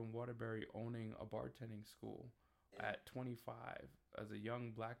 Ended up in Waterbury owning a bartending school at 25 as a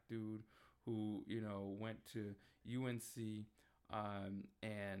young black dude who, went to UNC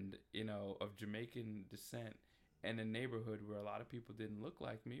and, of Jamaican descent in a neighborhood where a lot of people didn't look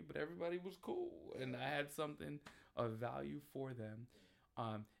like me, but everybody was cool. And I had something of value for them.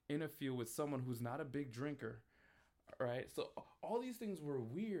 In a field with someone who's not a big drinker, right? So all these things were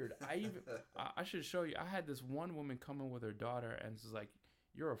weird. I should show you. I had this one woman come in with her daughter, and she's like,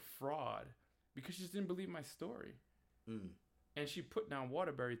 "You're a fraud," because she just didn't believe my story. And she put down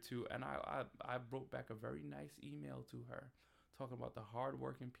Waterbury too, and I wrote back a very nice email to her, talking about the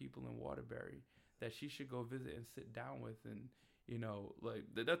hardworking people in Waterbury that she should go visit and sit down with, and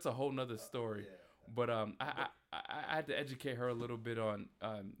that's a whole nother story. Yeah. But I had to educate her a little bit on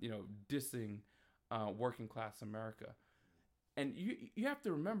dissing working class America. And you have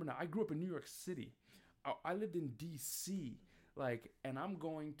to remember now, I grew up in New York City. I lived in D.C. And I'm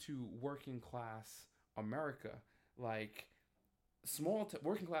going to working class America, working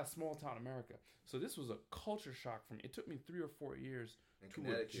class small town America. So this was a culture shock for me. It took me 3 or 4 years to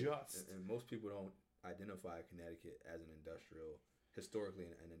adjust. And most people don't identify Connecticut as historically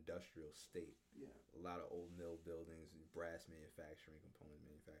an industrial state. Yeah. A lot of old mill buildings, brass manufacturing, component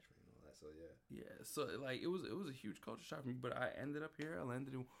manufacturing, and all that. So yeah. Yeah. So it was a huge culture shock for me. But I ended up here. I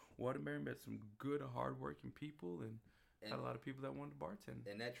landed in Waterbury, met some good, hardworking people, and had a lot of people that wanted to bartend.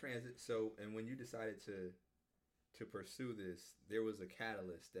 And that transit. So, and when you decided to pursue this, there was a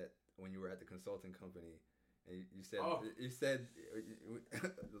catalyst that when you were at the consulting company, and you said the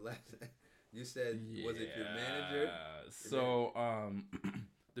last. You said, was it your manager? So,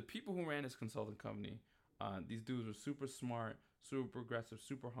 the people who ran this consulting company, these dudes were super smart, super progressive,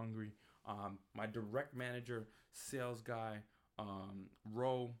 super hungry. My direct manager, sales guy,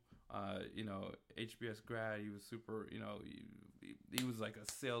 Ro, HBS grad, he was super, he was like a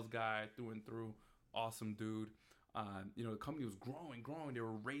sales guy through and through. Awesome dude. The company was growing. They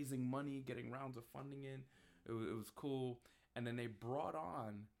were raising money, getting rounds of funding in. It was cool. And then they brought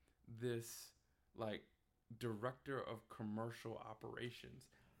on this like director of commercial operations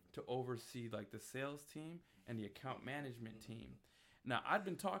to oversee like the sales team and the account management team. Now, I'd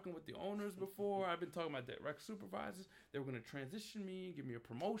been talking with the owners before. I've been talking about direct supervisors. They were going to transition me, give me a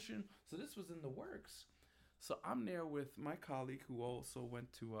promotion. So this was in the works. So I'm there with my colleague who also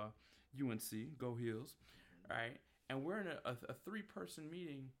went to UNC, Go Heels, right? And we're in a 3-person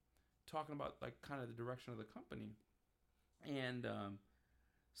meeting talking about like kind of the direction of the company. And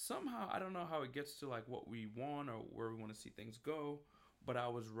somehow, I don't know how it gets to like what we want or where we want to see things go, but I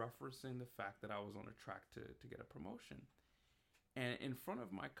was referencing the fact that I was on a track to get a promotion. And in front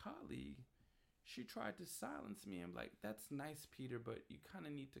of my colleague, she tried to silence me. I'm like, that's nice, Peter, but you kind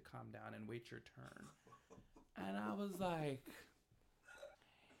of need to calm down and wait your turn. And I was like,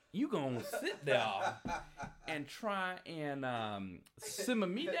 you gonna sit there and try and simmer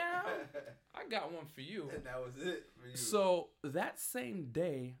me down? I got one for you. And that was it for you. So that same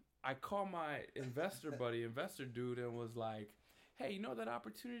day, I called my investor dude, and was like, hey, you know that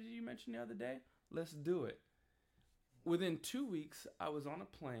opportunity you mentioned the other day? Let's do it. Within 2 weeks, I was on a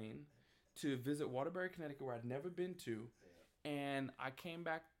plane to visit Waterbury, Connecticut, where I'd never been to. And I came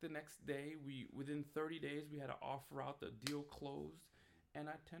back the next day. Within 30 days, we had an offer out. The deal closed. And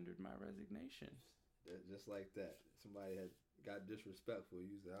I tendered my resignation. Just like that. Somebody had got disrespectful.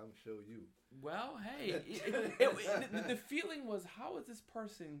 You said, I'm going to show you. Well, hey, the feeling was, how is this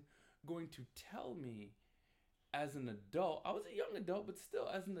person going to tell me as an adult? I was a young adult, but still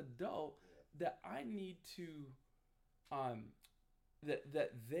as an adult, that I need to,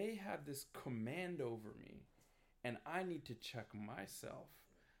 that they have this command over me and I need to check myself.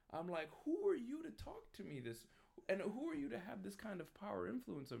 I'm like, who are you to talk to me this? And who are you to have this kind of power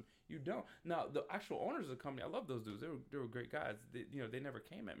influence them? You don't. Now, the actual owners of the company, I love those dudes. They were great guys. They never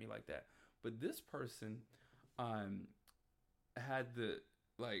came at me like that. But this person had the,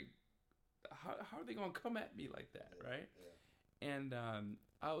 like, how are they going to come at me like that, right? Yeah. And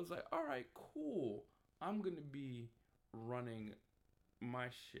I was like, all right, cool. I'm going to be running my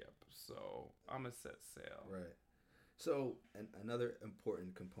ship. So I'm going to set sail. Right. So another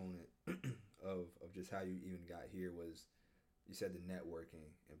important component of just how you even got here was, you said the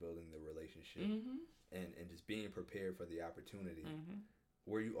networking and building the relationship, and just being prepared for the opportunity.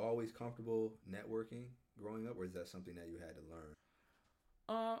 Were you always comfortable networking growing up, or is that something that you had to learn?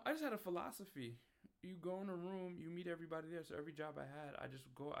 I just had a philosophy. You go in a room, you meet everybody there. So every job I had, I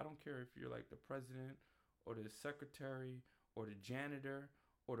just go. I don't care if you're like the president or the secretary or the janitor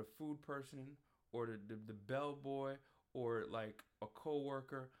or the food person or the bellboy or like a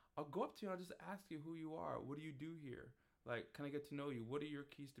coworker. I'll go up to you and I'll just ask you who you are. What do you do here? Like, can I get to know you? What are your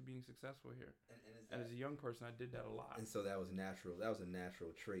keys to being successful here? And as a young person, I did that a lot. And so that was natural. That was a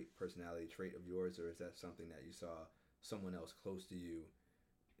natural trait, personality trait of yours, or is that something that you saw someone else close to you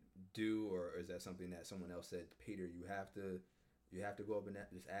do, or is that something that someone else said, Peter, you have to go up and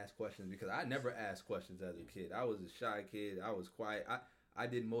just ask questions? Because I never asked questions as a kid. I was a shy kid. I was quiet. I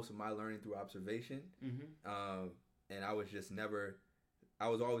did most of my learning through observation, and I was just never. I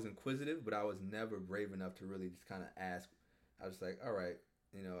was always inquisitive, but I was never brave enough to really just kind of ask. I was like, all right,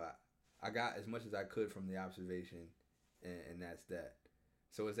 I got as much as I could from the observation, and that's that.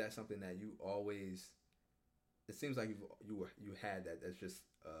 So is that something that you always? It seems like you had that. That's just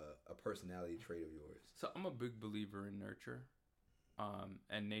a personality trait of yours. So I'm a big believer in nurture,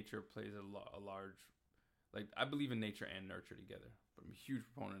 and nature plays a large. Like, I believe in nature and nurture together, but I'm a huge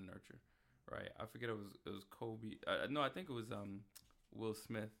proponent of nurture. Right? I forget it was Kobe. No, I think it was Will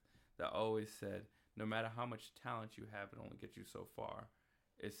Smith that always said, no matter how much talent you have, it only gets you so far.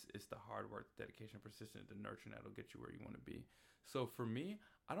 It's the hard work, dedication, persistence, the nurturing that'll get you where you want to be. So for me,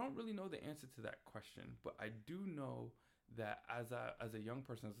 I don't really know the answer to that question, but I do know that as a young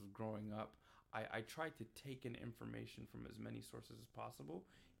person as I was growing up, I tried to take in information from as many sources as possible,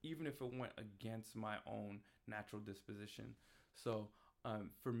 even if it went against my own natural disposition. So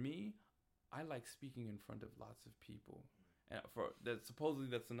for me, I like speaking in front of lots of people and for that supposedly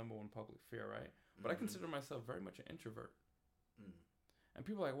that's the number one public fear, right? But I consider myself very much an introvert. And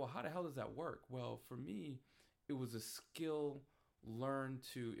people are like, well, how the hell does that work? Well, for me, it was a skill learned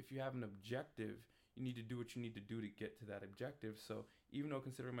to, if you have an objective, you need to do what you need to do to get to that objective. So even though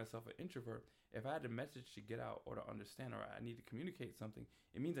considering myself an introvert, if I had a message to get out or to understand, or I need to communicate something,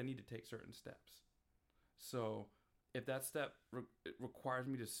 it means I need to take certain steps. So if that step requires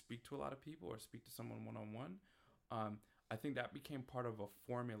me to speak to a lot of people or speak to someone one-on-one, I think that became part of a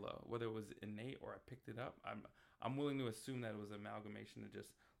formula, whether it was innate or I picked it up. I'm willing to assume that it was an amalgamation of just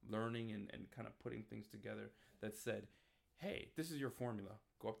learning and kind of putting things together that said, hey, this is your formula.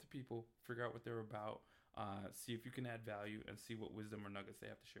 Go up to people, figure out what they're about, see if you can add value, and see what wisdom or nuggets they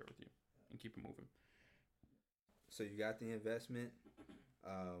have to share with you, and keep it moving. So you got the investment.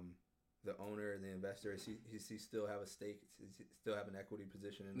 The owner, the investor, does he still have a stake? Does he still have an equity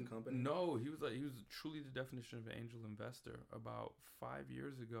position in the company? No, he was truly the definition of an angel investor. About 5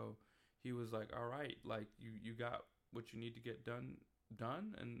 years ago, he was like, all right, like you got what you need to get done.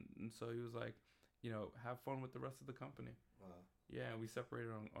 And so he was like, have fun with the rest of the company. Wow. Yeah, we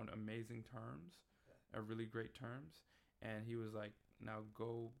separated on amazing terms, really great terms. And he was like, now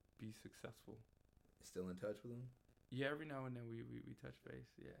go be successful. Still in touch with him? Yeah, every now and then we touch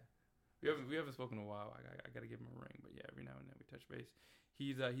base. Yeah. We haven't spoken in a while. I got to give him a ring, but yeah, every now and then we touch base.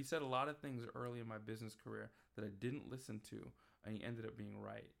 He said a lot of things early in my business career that I didn't listen to, and he ended up being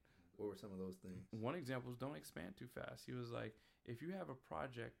right. What were some of those things? One example is don't expand too fast. He was like, if you have a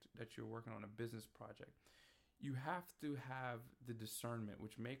project that you're working on, a business project, you have to have the discernment,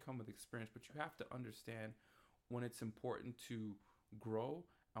 which may come with experience, but you have to understand when it's important to grow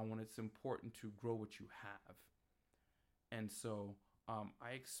and when it's important to grow what you have. And so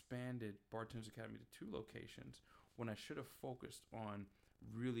I expanded Bartenders Academy to 2 locations when I should have focused on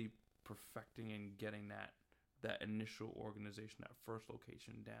really perfecting and getting that initial organization, that first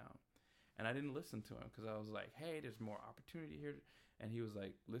location down. And I didn't listen to him because I was like, hey, there's more opportunity here. And he was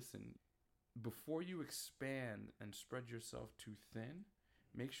like, listen, before you expand and spread yourself too thin,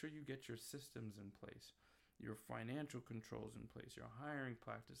 make sure you get your systems in place, your financial controls in place, your hiring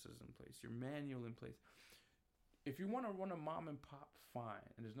practices in place, your manual in place. If you want to run a mom and pop, fine.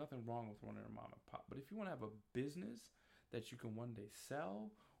 And there's nothing wrong with running a mom and pop. But if you want to have a business that you can one day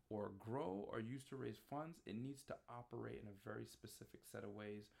sell or grow or use to raise funds, it needs to operate in a very specific set of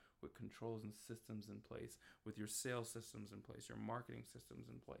ways with controls and systems in place, with your sales systems in place, your marketing systems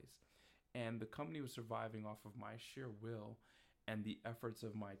in place. And the company was surviving off of my sheer will and the efforts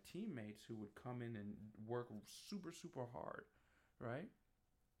of my teammates who would come in and work super, super hard, right?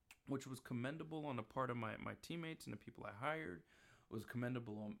 Which was commendable on the part of my teammates and the people I hired. It was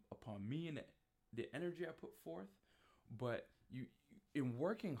commendable upon me and the energy I put forth. But in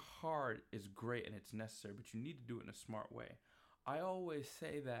working hard is great and it's necessary, but you need to do it in a smart way. I always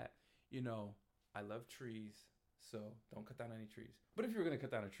say that, I love trees, so don't cut down any trees. But if you're going to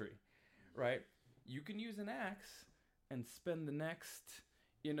cut down a tree, right, you can use an axe and spend the next,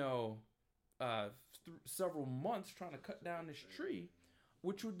 several months trying to cut down this tree,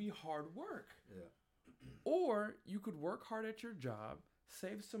 which would be hard work. Yeah. Or you could work hard at your job,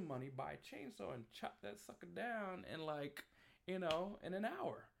 save some money, buy a chainsaw, and chop that sucker down in in an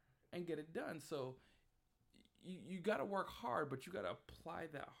hour and get it done. So you got to work hard, but you got to apply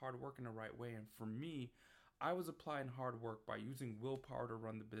that hard work in the right way. And for me, I was applying hard work by using willpower to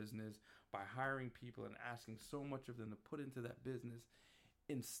run the business, by hiring people and asking so much of them to put into that business,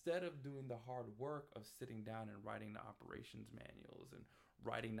 instead of doing the hard work of sitting down and writing the operations manuals and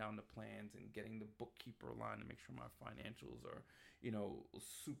writing down the plans and getting the bookkeeper line to make sure my financials are,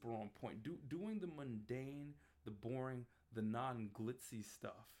 super on point. Doing the mundane, the boring, the non-glitzy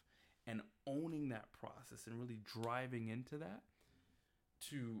stuff and owning that process and really driving into that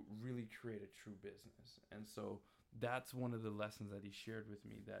to really create a true business. And so that's one of the lessons that he shared with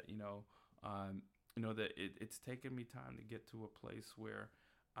me, that, that it's taken me time to get to a place where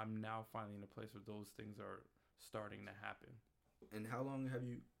I'm now finally in a place where those things are starting to happen. And how long have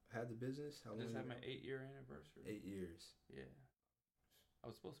you had the business? I just had my 8-year anniversary. 8 years. Yeah. I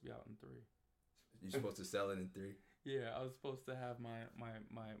was supposed to be out in 3. You're supposed to sell it in 3? Yeah, I was supposed to have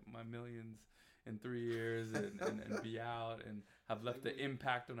my millions in 3 years and be out and have left an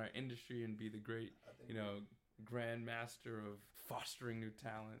impact on our industry and be the great, grand master of fostering new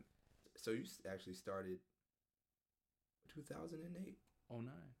talent. So you actually started 2008? 09.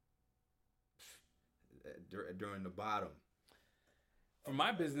 During the bottom. For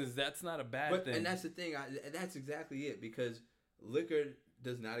my business, that's not a bad thing. And that's the thing. That's exactly it, because liquor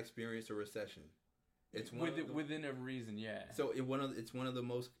does not experience a recession. It's within a reason, yeah. So it's one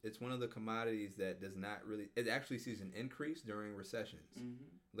of the commodities that does not really. It actually sees an increase during recessions.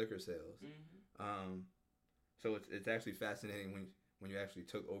 Liquor sales. So it's actually fascinating when you actually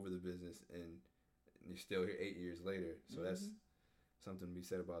took over the business and you're still here 8 years later. So that's something to be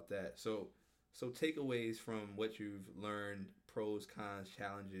said about that. So takeaways from what you've learned, pros, cons,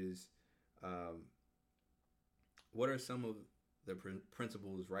 challenges. What are some of the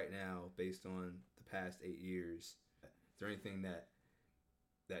principles right now based on the past 8 years? Is there anything that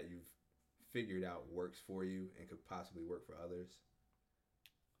you've figured out works for you and could possibly work for others?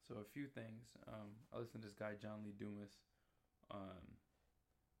 So a few things. I listen to this guy, John Lee Dumas,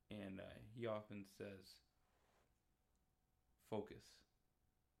 and he often says, focus.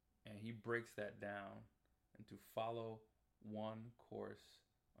 And he breaks that down into follow one course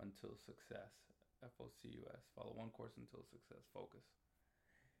until success. FOCUS. Follow one course until success. Focus.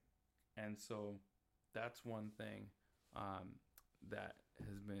 And so that's one thing that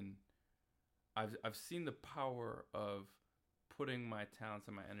has been... I've seen the power of putting my talents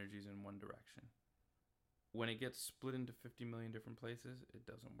and my energies in one direction. When it gets split into 50 million different places, it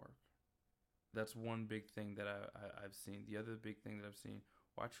doesn't work. That's one big thing that I've seen. The other big thing that I've seen,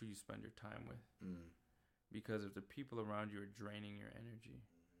 watch who you spend your time with. Because if the people around you are draining your energy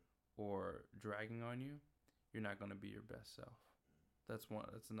or dragging on you, you're not going to be your best self. That's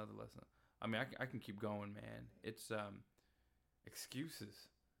another lesson. I mean, I can keep going, man. It's excuses.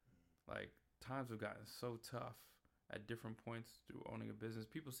 Like, times have gotten so tough at different points through owning a business.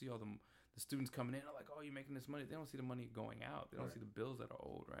 People see all the students coming in, are like, oh, you're making this money. They don't see the money going out. They don't see the bills that are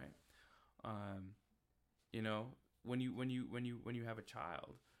owed, right? You know, when you have a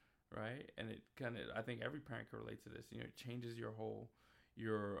child, right? And it kind of, I think every parent can relate to this. You know, it changes your whole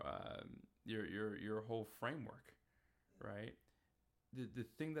whole framework, right? The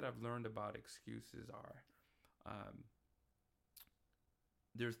thing that I've learned about excuses are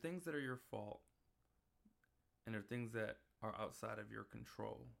there's things that are your fault, and there are things that are outside of your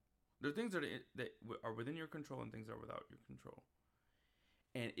control. There are things that are within your control and things that are without your control.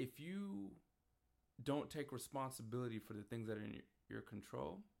 And if you don't take responsibility for the things that are in your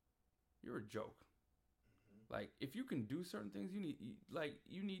control, you're a joke. Like, if you can do certain things, you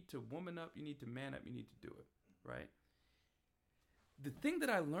need to woman up, you need to man up, you need to do it, right? The thing that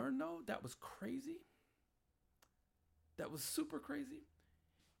I learned, though, that was crazy, that was super crazy,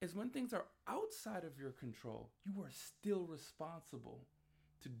 is when things are outside of your control, you are still responsible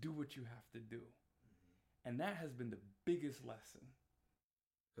to do what you have to do. And that has been the biggest lesson.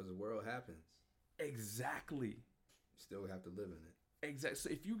 Because the world happens. Exactly. You still have to live in it. Exactly. So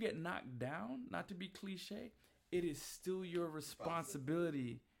if you get knocked down, not to be cliche, it is still your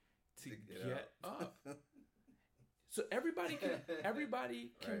responsibility to get up. So everybody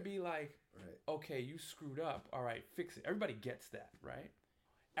can be like, okay, you screwed up. All right, fix it. Everybody gets that, right?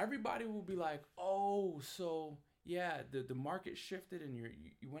 Everybody will be like, oh, so yeah, the market shifted and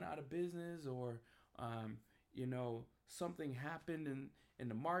you went out of business, or something happened in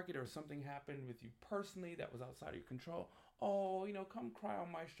the market, or something happened with you personally that was outside of your control. Oh, come cry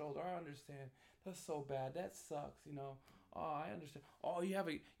on my shoulder. I understand. That's so bad. That sucks. Oh, I understand. Oh, you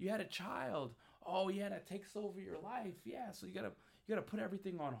had a child. Oh, yeah, that takes over your life. Yeah, so you gotta put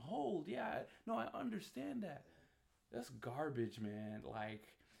everything on hold. Yeah, no, I understand that. That's garbage, man.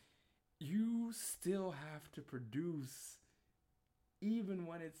 Like, you still have to produce, even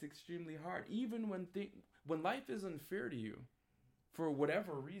when it's extremely hard. Even when life is unfair to you, for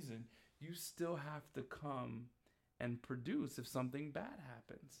whatever reason, you still have to come and produce if something bad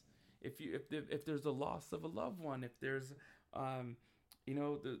happens. If there's a loss of a loved one, if there's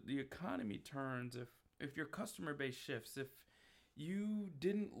the economy turns, if your customer base shifts, if you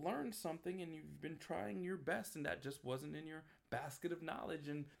didn't learn something and you've been trying your best and that just wasn't in your basket of knowledge,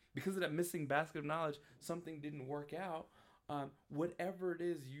 and because of that missing basket of knowledge, something didn't work out, whatever it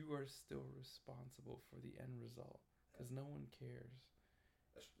is, you are still responsible for the end result, because no one cares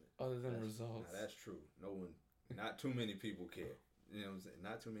other than results. Nah, that's true. No one, not too many people care. You know what I'm saying?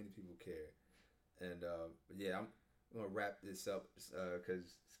 Not too many people care. And yeah, I'm going to wrap this up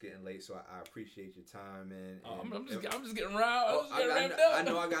because it's getting late, so I appreciate your time, man. I'm just getting wrapped up. I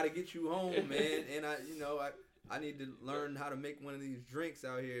know I got to get you home, man, and I need to learn how to make one of these drinks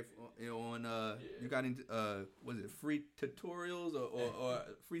out here. On you got into was it free tutorials or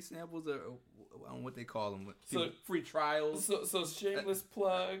free samples, or I don't know what they call them. Free trials. So shameless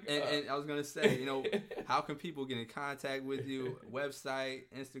plug. And I was gonna say, how can people get in contact with you? Website,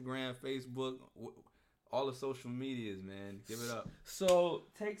 Instagram, Facebook, all the social medias, man. Give it up. So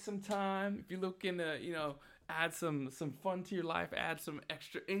take some time if you're looking to add some fun to your life, add some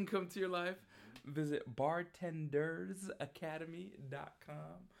extra income to your life. Visit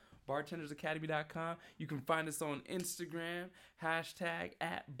bartendersacademy.com. Bartendersacademy.com. You can find us on Instagram, hashtag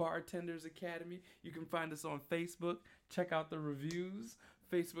 @Bartenders Academy. You can find us on Facebook. Check out the reviews,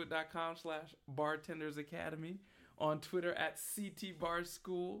 facebook.com/Bartenders Academy. On Twitter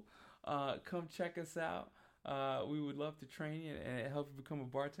 @CTBarSchool. Come check us out. We would love to train you and help you become a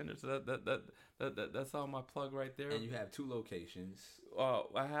bartender. So that's all my plug right there. And you have 2 locations.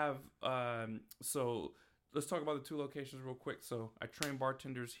 I have so let's talk about the 2 locations real quick. So I train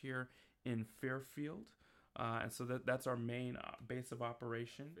bartenders here in Fairfield, and so that's our main base of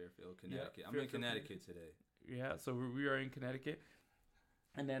operation. Fairfield, Connecticut. I'm in Connecticut today. Yeah, so we are in Connecticut,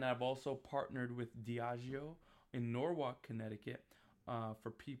 and then I've also partnered with Diageo in Norwalk, Connecticut,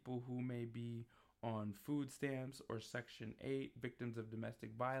 for people who may be on food stamps or Section 8, victims of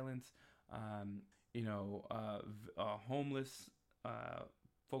domestic violence, homeless,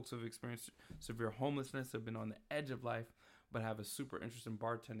 folks who have experienced severe homelessness, have been on the edge of life, but have a super interest in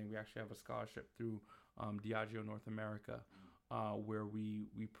bartending. We actually have a scholarship through Diageo North America, where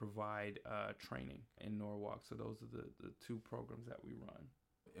we provide training in Norwalk. So those are the 2 programs that we run.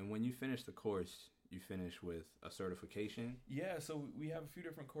 And when you finish the course, you finish with a certification? Yeah, so we have a few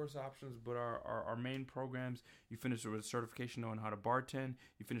different course options, but our main programs, you finish with a certification knowing how to bartend.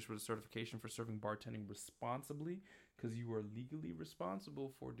 You finish with a certification for serving bartending responsibly, because you are legally responsible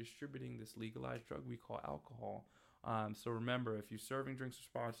for distributing this legalized drug we call alcohol. So remember, if you're serving drinks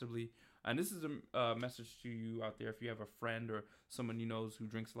responsibly, and this is a message to you out there, if you have a friend or someone you know who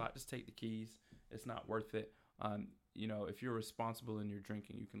drinks a lot, just take the keys. It's not worth it. If you're responsible in your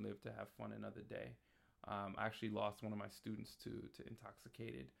drinking, you can live to have fun another day. I actually lost one of my students to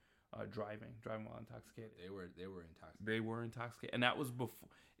intoxicated driving while intoxicated. They were intoxicated. They were intoxicated, and that was before.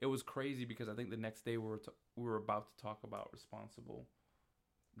 It was crazy because I think the next day we were about to talk about responsible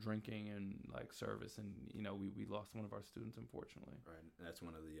drinking and like service, and we lost one of our students, unfortunately. Right, and that's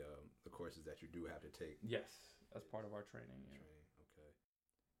one of the courses that you do have to take. Yes, as part of our training. Yeah. Okay.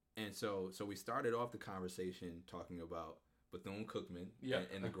 And so we started off the conversation talking about Bethune-Cookman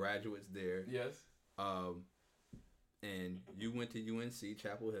and the graduates there. Yes. And you went to UNC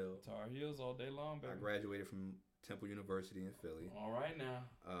Chapel Hill. Tar Heels all day long, baby. I graduated from Temple University in Philly. All right now.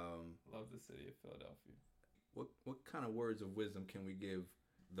 Love the city of Philadelphia. What kind of words of wisdom can we give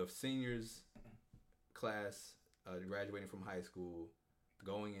the seniors class graduating from high school,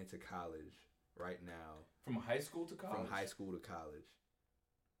 going into college right now? From high school to college? From high school to college.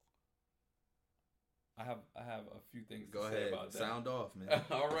 I have a few things Go to ahead. say about that. Sound off, man.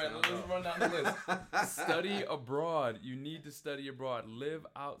 All right, let's run down the list. Study abroad. You need to study abroad. Live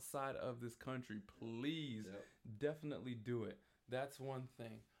outside of this country, please. Yep. Definitely do it. That's one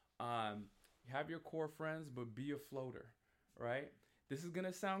thing. Have your core friends, but be a floater, right? This is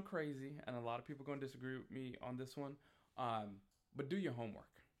gonna sound crazy, and a lot of people are gonna disagree with me on this one. But do your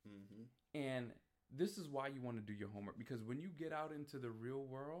homework. Mm-hmm. And this is why you want to do your homework, because when you get out into the real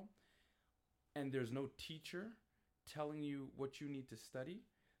world, and there's no teacher telling you what you need to study,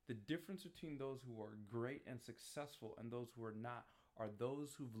 the difference between those who are great and successful and those who are not are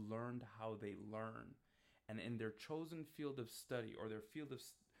those who've learned how they learn. And in their chosen field of study, or their field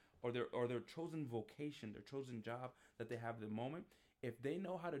of their chosen vocation, their chosen job that they have at the moment, if they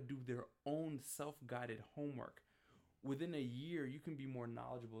know how to do their own self-guided homework, within a year you can be more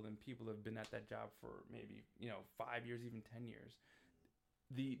knowledgeable than people who have been at that job for maybe 5 years, even 10 years.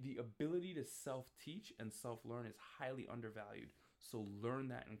 The ability to self-teach and self-learn is highly undervalued. So learn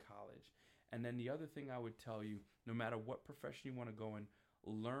that in college. And then the other thing I would tell you, no matter what profession you want to go in,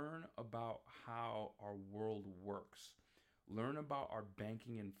 learn about how our world works. Learn about our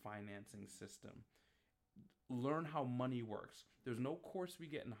banking and financing system. Learn how money works. There's no course we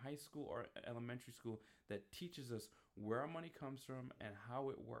get in high school or elementary school that teaches us where our money comes from and how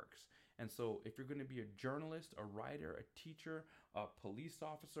it works. And so if you're going to be a journalist, a writer, a teacher, a police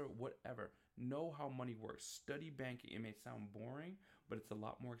officer, whatever, know how money works. Study banking. It may sound boring, but it's a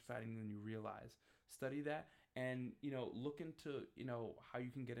lot more exciting than you realize. Study that and, look into, how you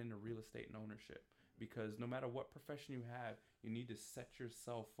can get into real estate and ownership, because no matter what profession you have, you need to set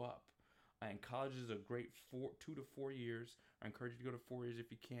yourself up. And college is a great 2 to 4 years. I encourage you to go to 4 years if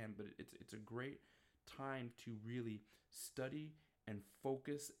you can, but it's a great time to really study and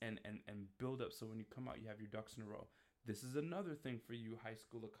focus and build up, so when you come out, you have your ducks in a row. This is another thing for you high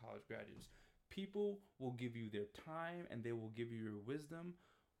school or college graduates. People will give you their time and they will give you your wisdom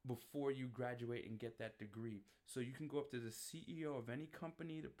before you graduate and get that degree. So you can go up to the CEO of any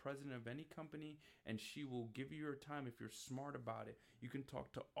company, the president of any company, and she will give you your time if you're smart about it. You can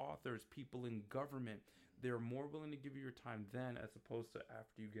talk to authors, people in government. They're more willing to give you your time then as opposed to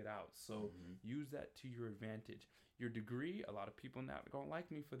after you get out. So use that to your advantage. Your degree, a lot of people not going to like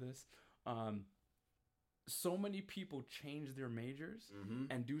me for this. So many people change their majors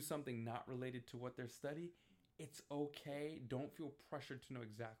and do something not related to what they're studying. It's okay. Don't feel pressured to know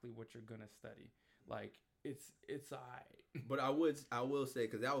exactly what you're gonna study. Like it's alright. But I will say,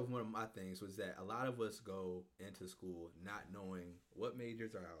 because that was one of my things, was that a lot of us go into school not knowing what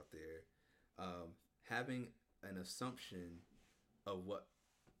majors are out there, having an assumption of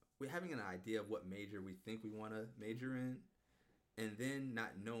we're having an idea of what major we think we want to major in, and then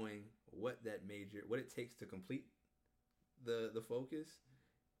not knowing what it takes to complete the focus,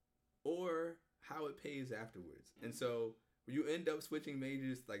 or how it pays afterwards. And so you end up switching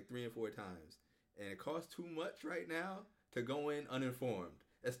majors like 3 and 4 times, and it costs too much right now to go in uninformed,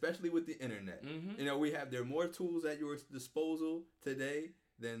 especially with the internet. You know, there are more tools at your disposal today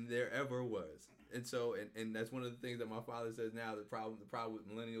than there ever was. And so, and that's one of the things that my father says now, the problem with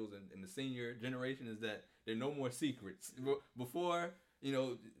millennials and the senior generation is that there are no more secrets. Before, you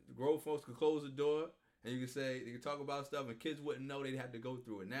know, grown folks could close the door and you could talk about stuff and kids wouldn't know, they'd have to go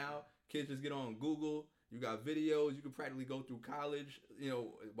through it. Now, kids just get on Google. You got videos. You can practically go through college, you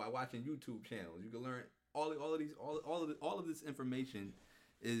know, by watching YouTube channels. You can learn all of this information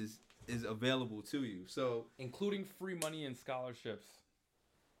is available to you. So, including free money and scholarships.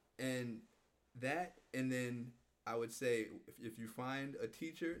 And then I would say if you find a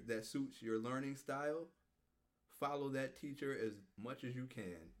teacher that suits your learning style, follow that teacher as much as you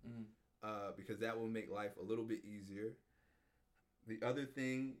can, because that will make life a little bit easier. The other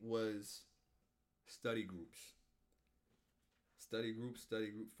thing was study groups.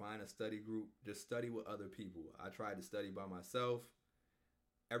 Find a study group. Just study with other people. I tried to study by myself.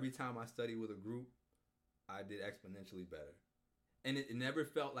 Every time I studied with a group, I did exponentially better. And it never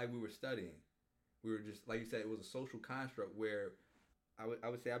felt like we were studying. We were just, like you said, it was a social construct where I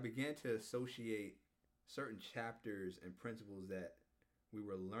would say I began to associate certain chapters and principles that we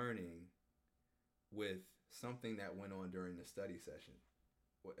were learning with something that went on during the study session,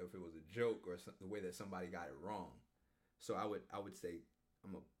 or if it was a joke or the way that somebody got it wrong. So I would say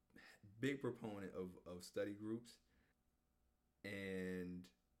I'm a big proponent of study groups, and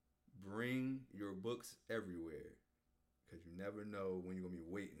bring your books everywhere, because you never know when you're gonna be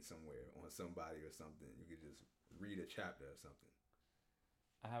waiting somewhere on somebody or something. You could just read a chapter or something.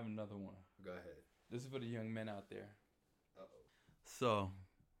 I have another one. Go ahead. This is for the young men out there. Uh-oh. So,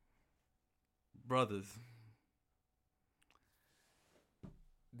 brothers,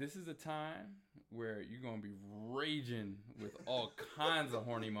 this is a time where you're going to be raging with all kinds of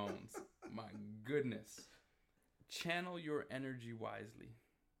horny moans. My goodness. Channel your energy wisely.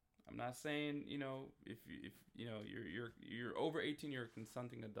 I'm not saying, you know, if you know, you're over 18, you're a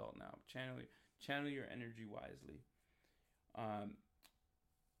consenting adult now. Channel your energy wisely.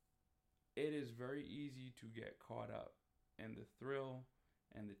 It is very easy to get caught up in the thrill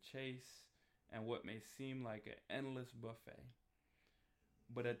and the chase and what may seem like an endless buffet.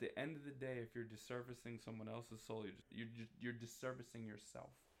 But at the end of the day, if you're disservicing someone else's soul, you're disservicing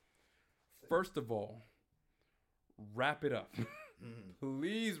yourself. First of all, wrap it up.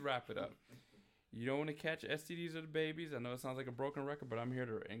 Please wrap it up. You don't want to catch STDs or the babies. I know it sounds like a broken record, but I'm here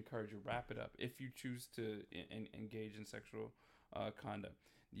to encourage you. Wrap it up if you choose to engage in sexual conduct.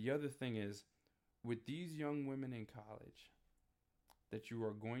 The other thing is, with these young women in college that you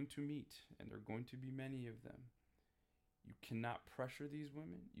are going to meet, and there are going to be many of them, you cannot pressure these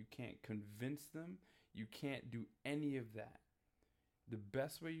women. You can't convince them. You can't do any of that. The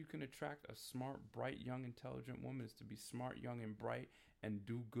best way you can attract a smart, bright, young, intelligent woman is to be smart, young, and bright and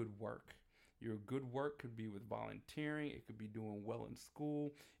do good work. Your good work could be with volunteering. It could be doing well in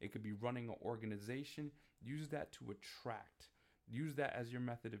school. It could be running an organization. Use that to attract. Use that as your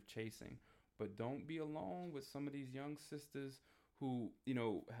method of chasing. But don't be alone with some of these young sisters who, you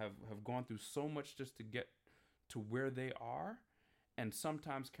know, have gone through so much just to get to where they are, and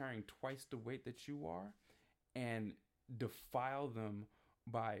sometimes carrying twice the weight that you are, and defile them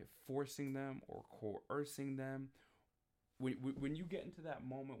by forcing them or coercing them. When you get into that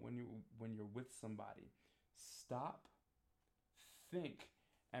moment when you're with somebody, stop, think,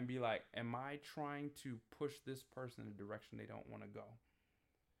 and be like, am I trying to push this person in a direction they don't want to go?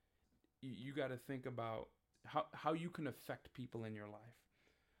 You got to think about how you can affect people in your life.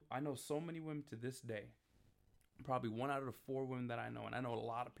 I know so many women to this day, probably 1 out of the 4 women that I know, and I know a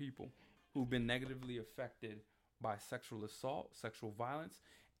lot of people who've been negatively affected by sexual assault, sexual violence,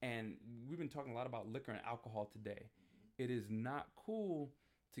 And we've been talking a lot about liquor and alcohol today. It is not cool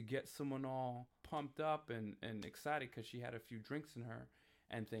to get someone all pumped up and excited because she had a few drinks in her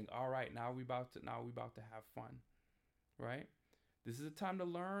and think, all right, now we about to have fun, right? This is a time to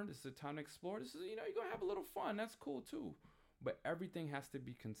learn. This is a time to explore. This is, you're going to have a little fun. That's cool too. But everything has to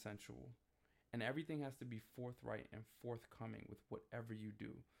be consensual, and everything has to be forthright and forthcoming with whatever you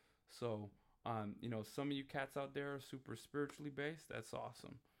do. So, some of you cats out there are super spiritually based. That's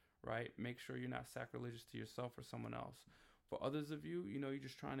awesome, right? Make sure you're not sacrilegious to yourself or someone else. For others of you, you're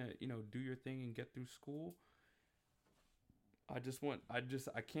just trying to, do your thing and get through school. I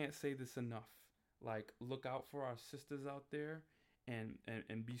can't say this enough. Like, look out for our sisters out there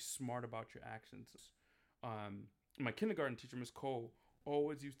and be smart about your actions. My kindergarten teacher, Miss Cole,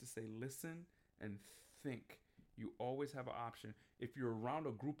 always used to say, listen and think. You always have an option. If you're around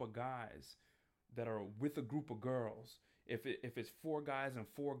a group of guys that are with a group of girls, if it's 4 guys and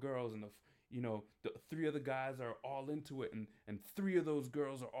 4 girls, and the 3 other guys are all into it, and 3 of those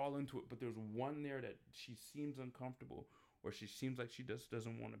girls are all into it, but there's one there that she seems uncomfortable, or she seems like she just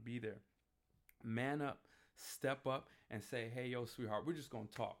doesn't want to be there. Man up, step up, and say, hey, yo, sweetheart, we're just going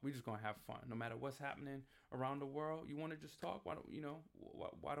to talk. We're just going to have fun. No matter what's happening around the world, you want to just talk? Why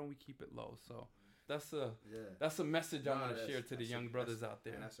don't we keep it low? So that's a message I want to share to the young brothers out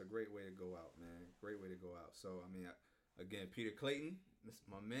there. And that's a great way to go out, man. Great way to go out. So, again, Peter Clayton,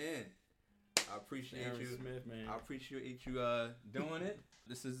 my man. I appreciate Aaron you. Smith, man. I appreciate you doing it.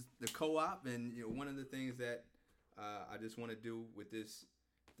 This is the co-op, and one of the things that I just want to do with this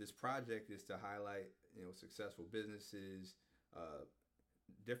project is to highlight successful businesses,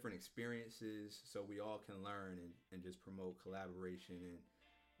 different experiences, so we all can learn and just promote collaboration and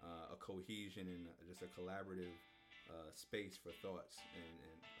a cohesion and just a collaborative space for thoughts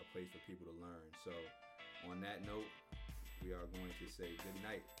and a place for people to learn. So on that note, we are going to say good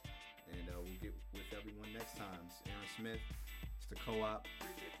night. And we'll get with everyone next time. It's Aaron Smith. It's the co-op.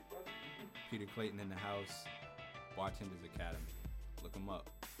 Peter Clayton in the house. Bartenders Academy. Look them up.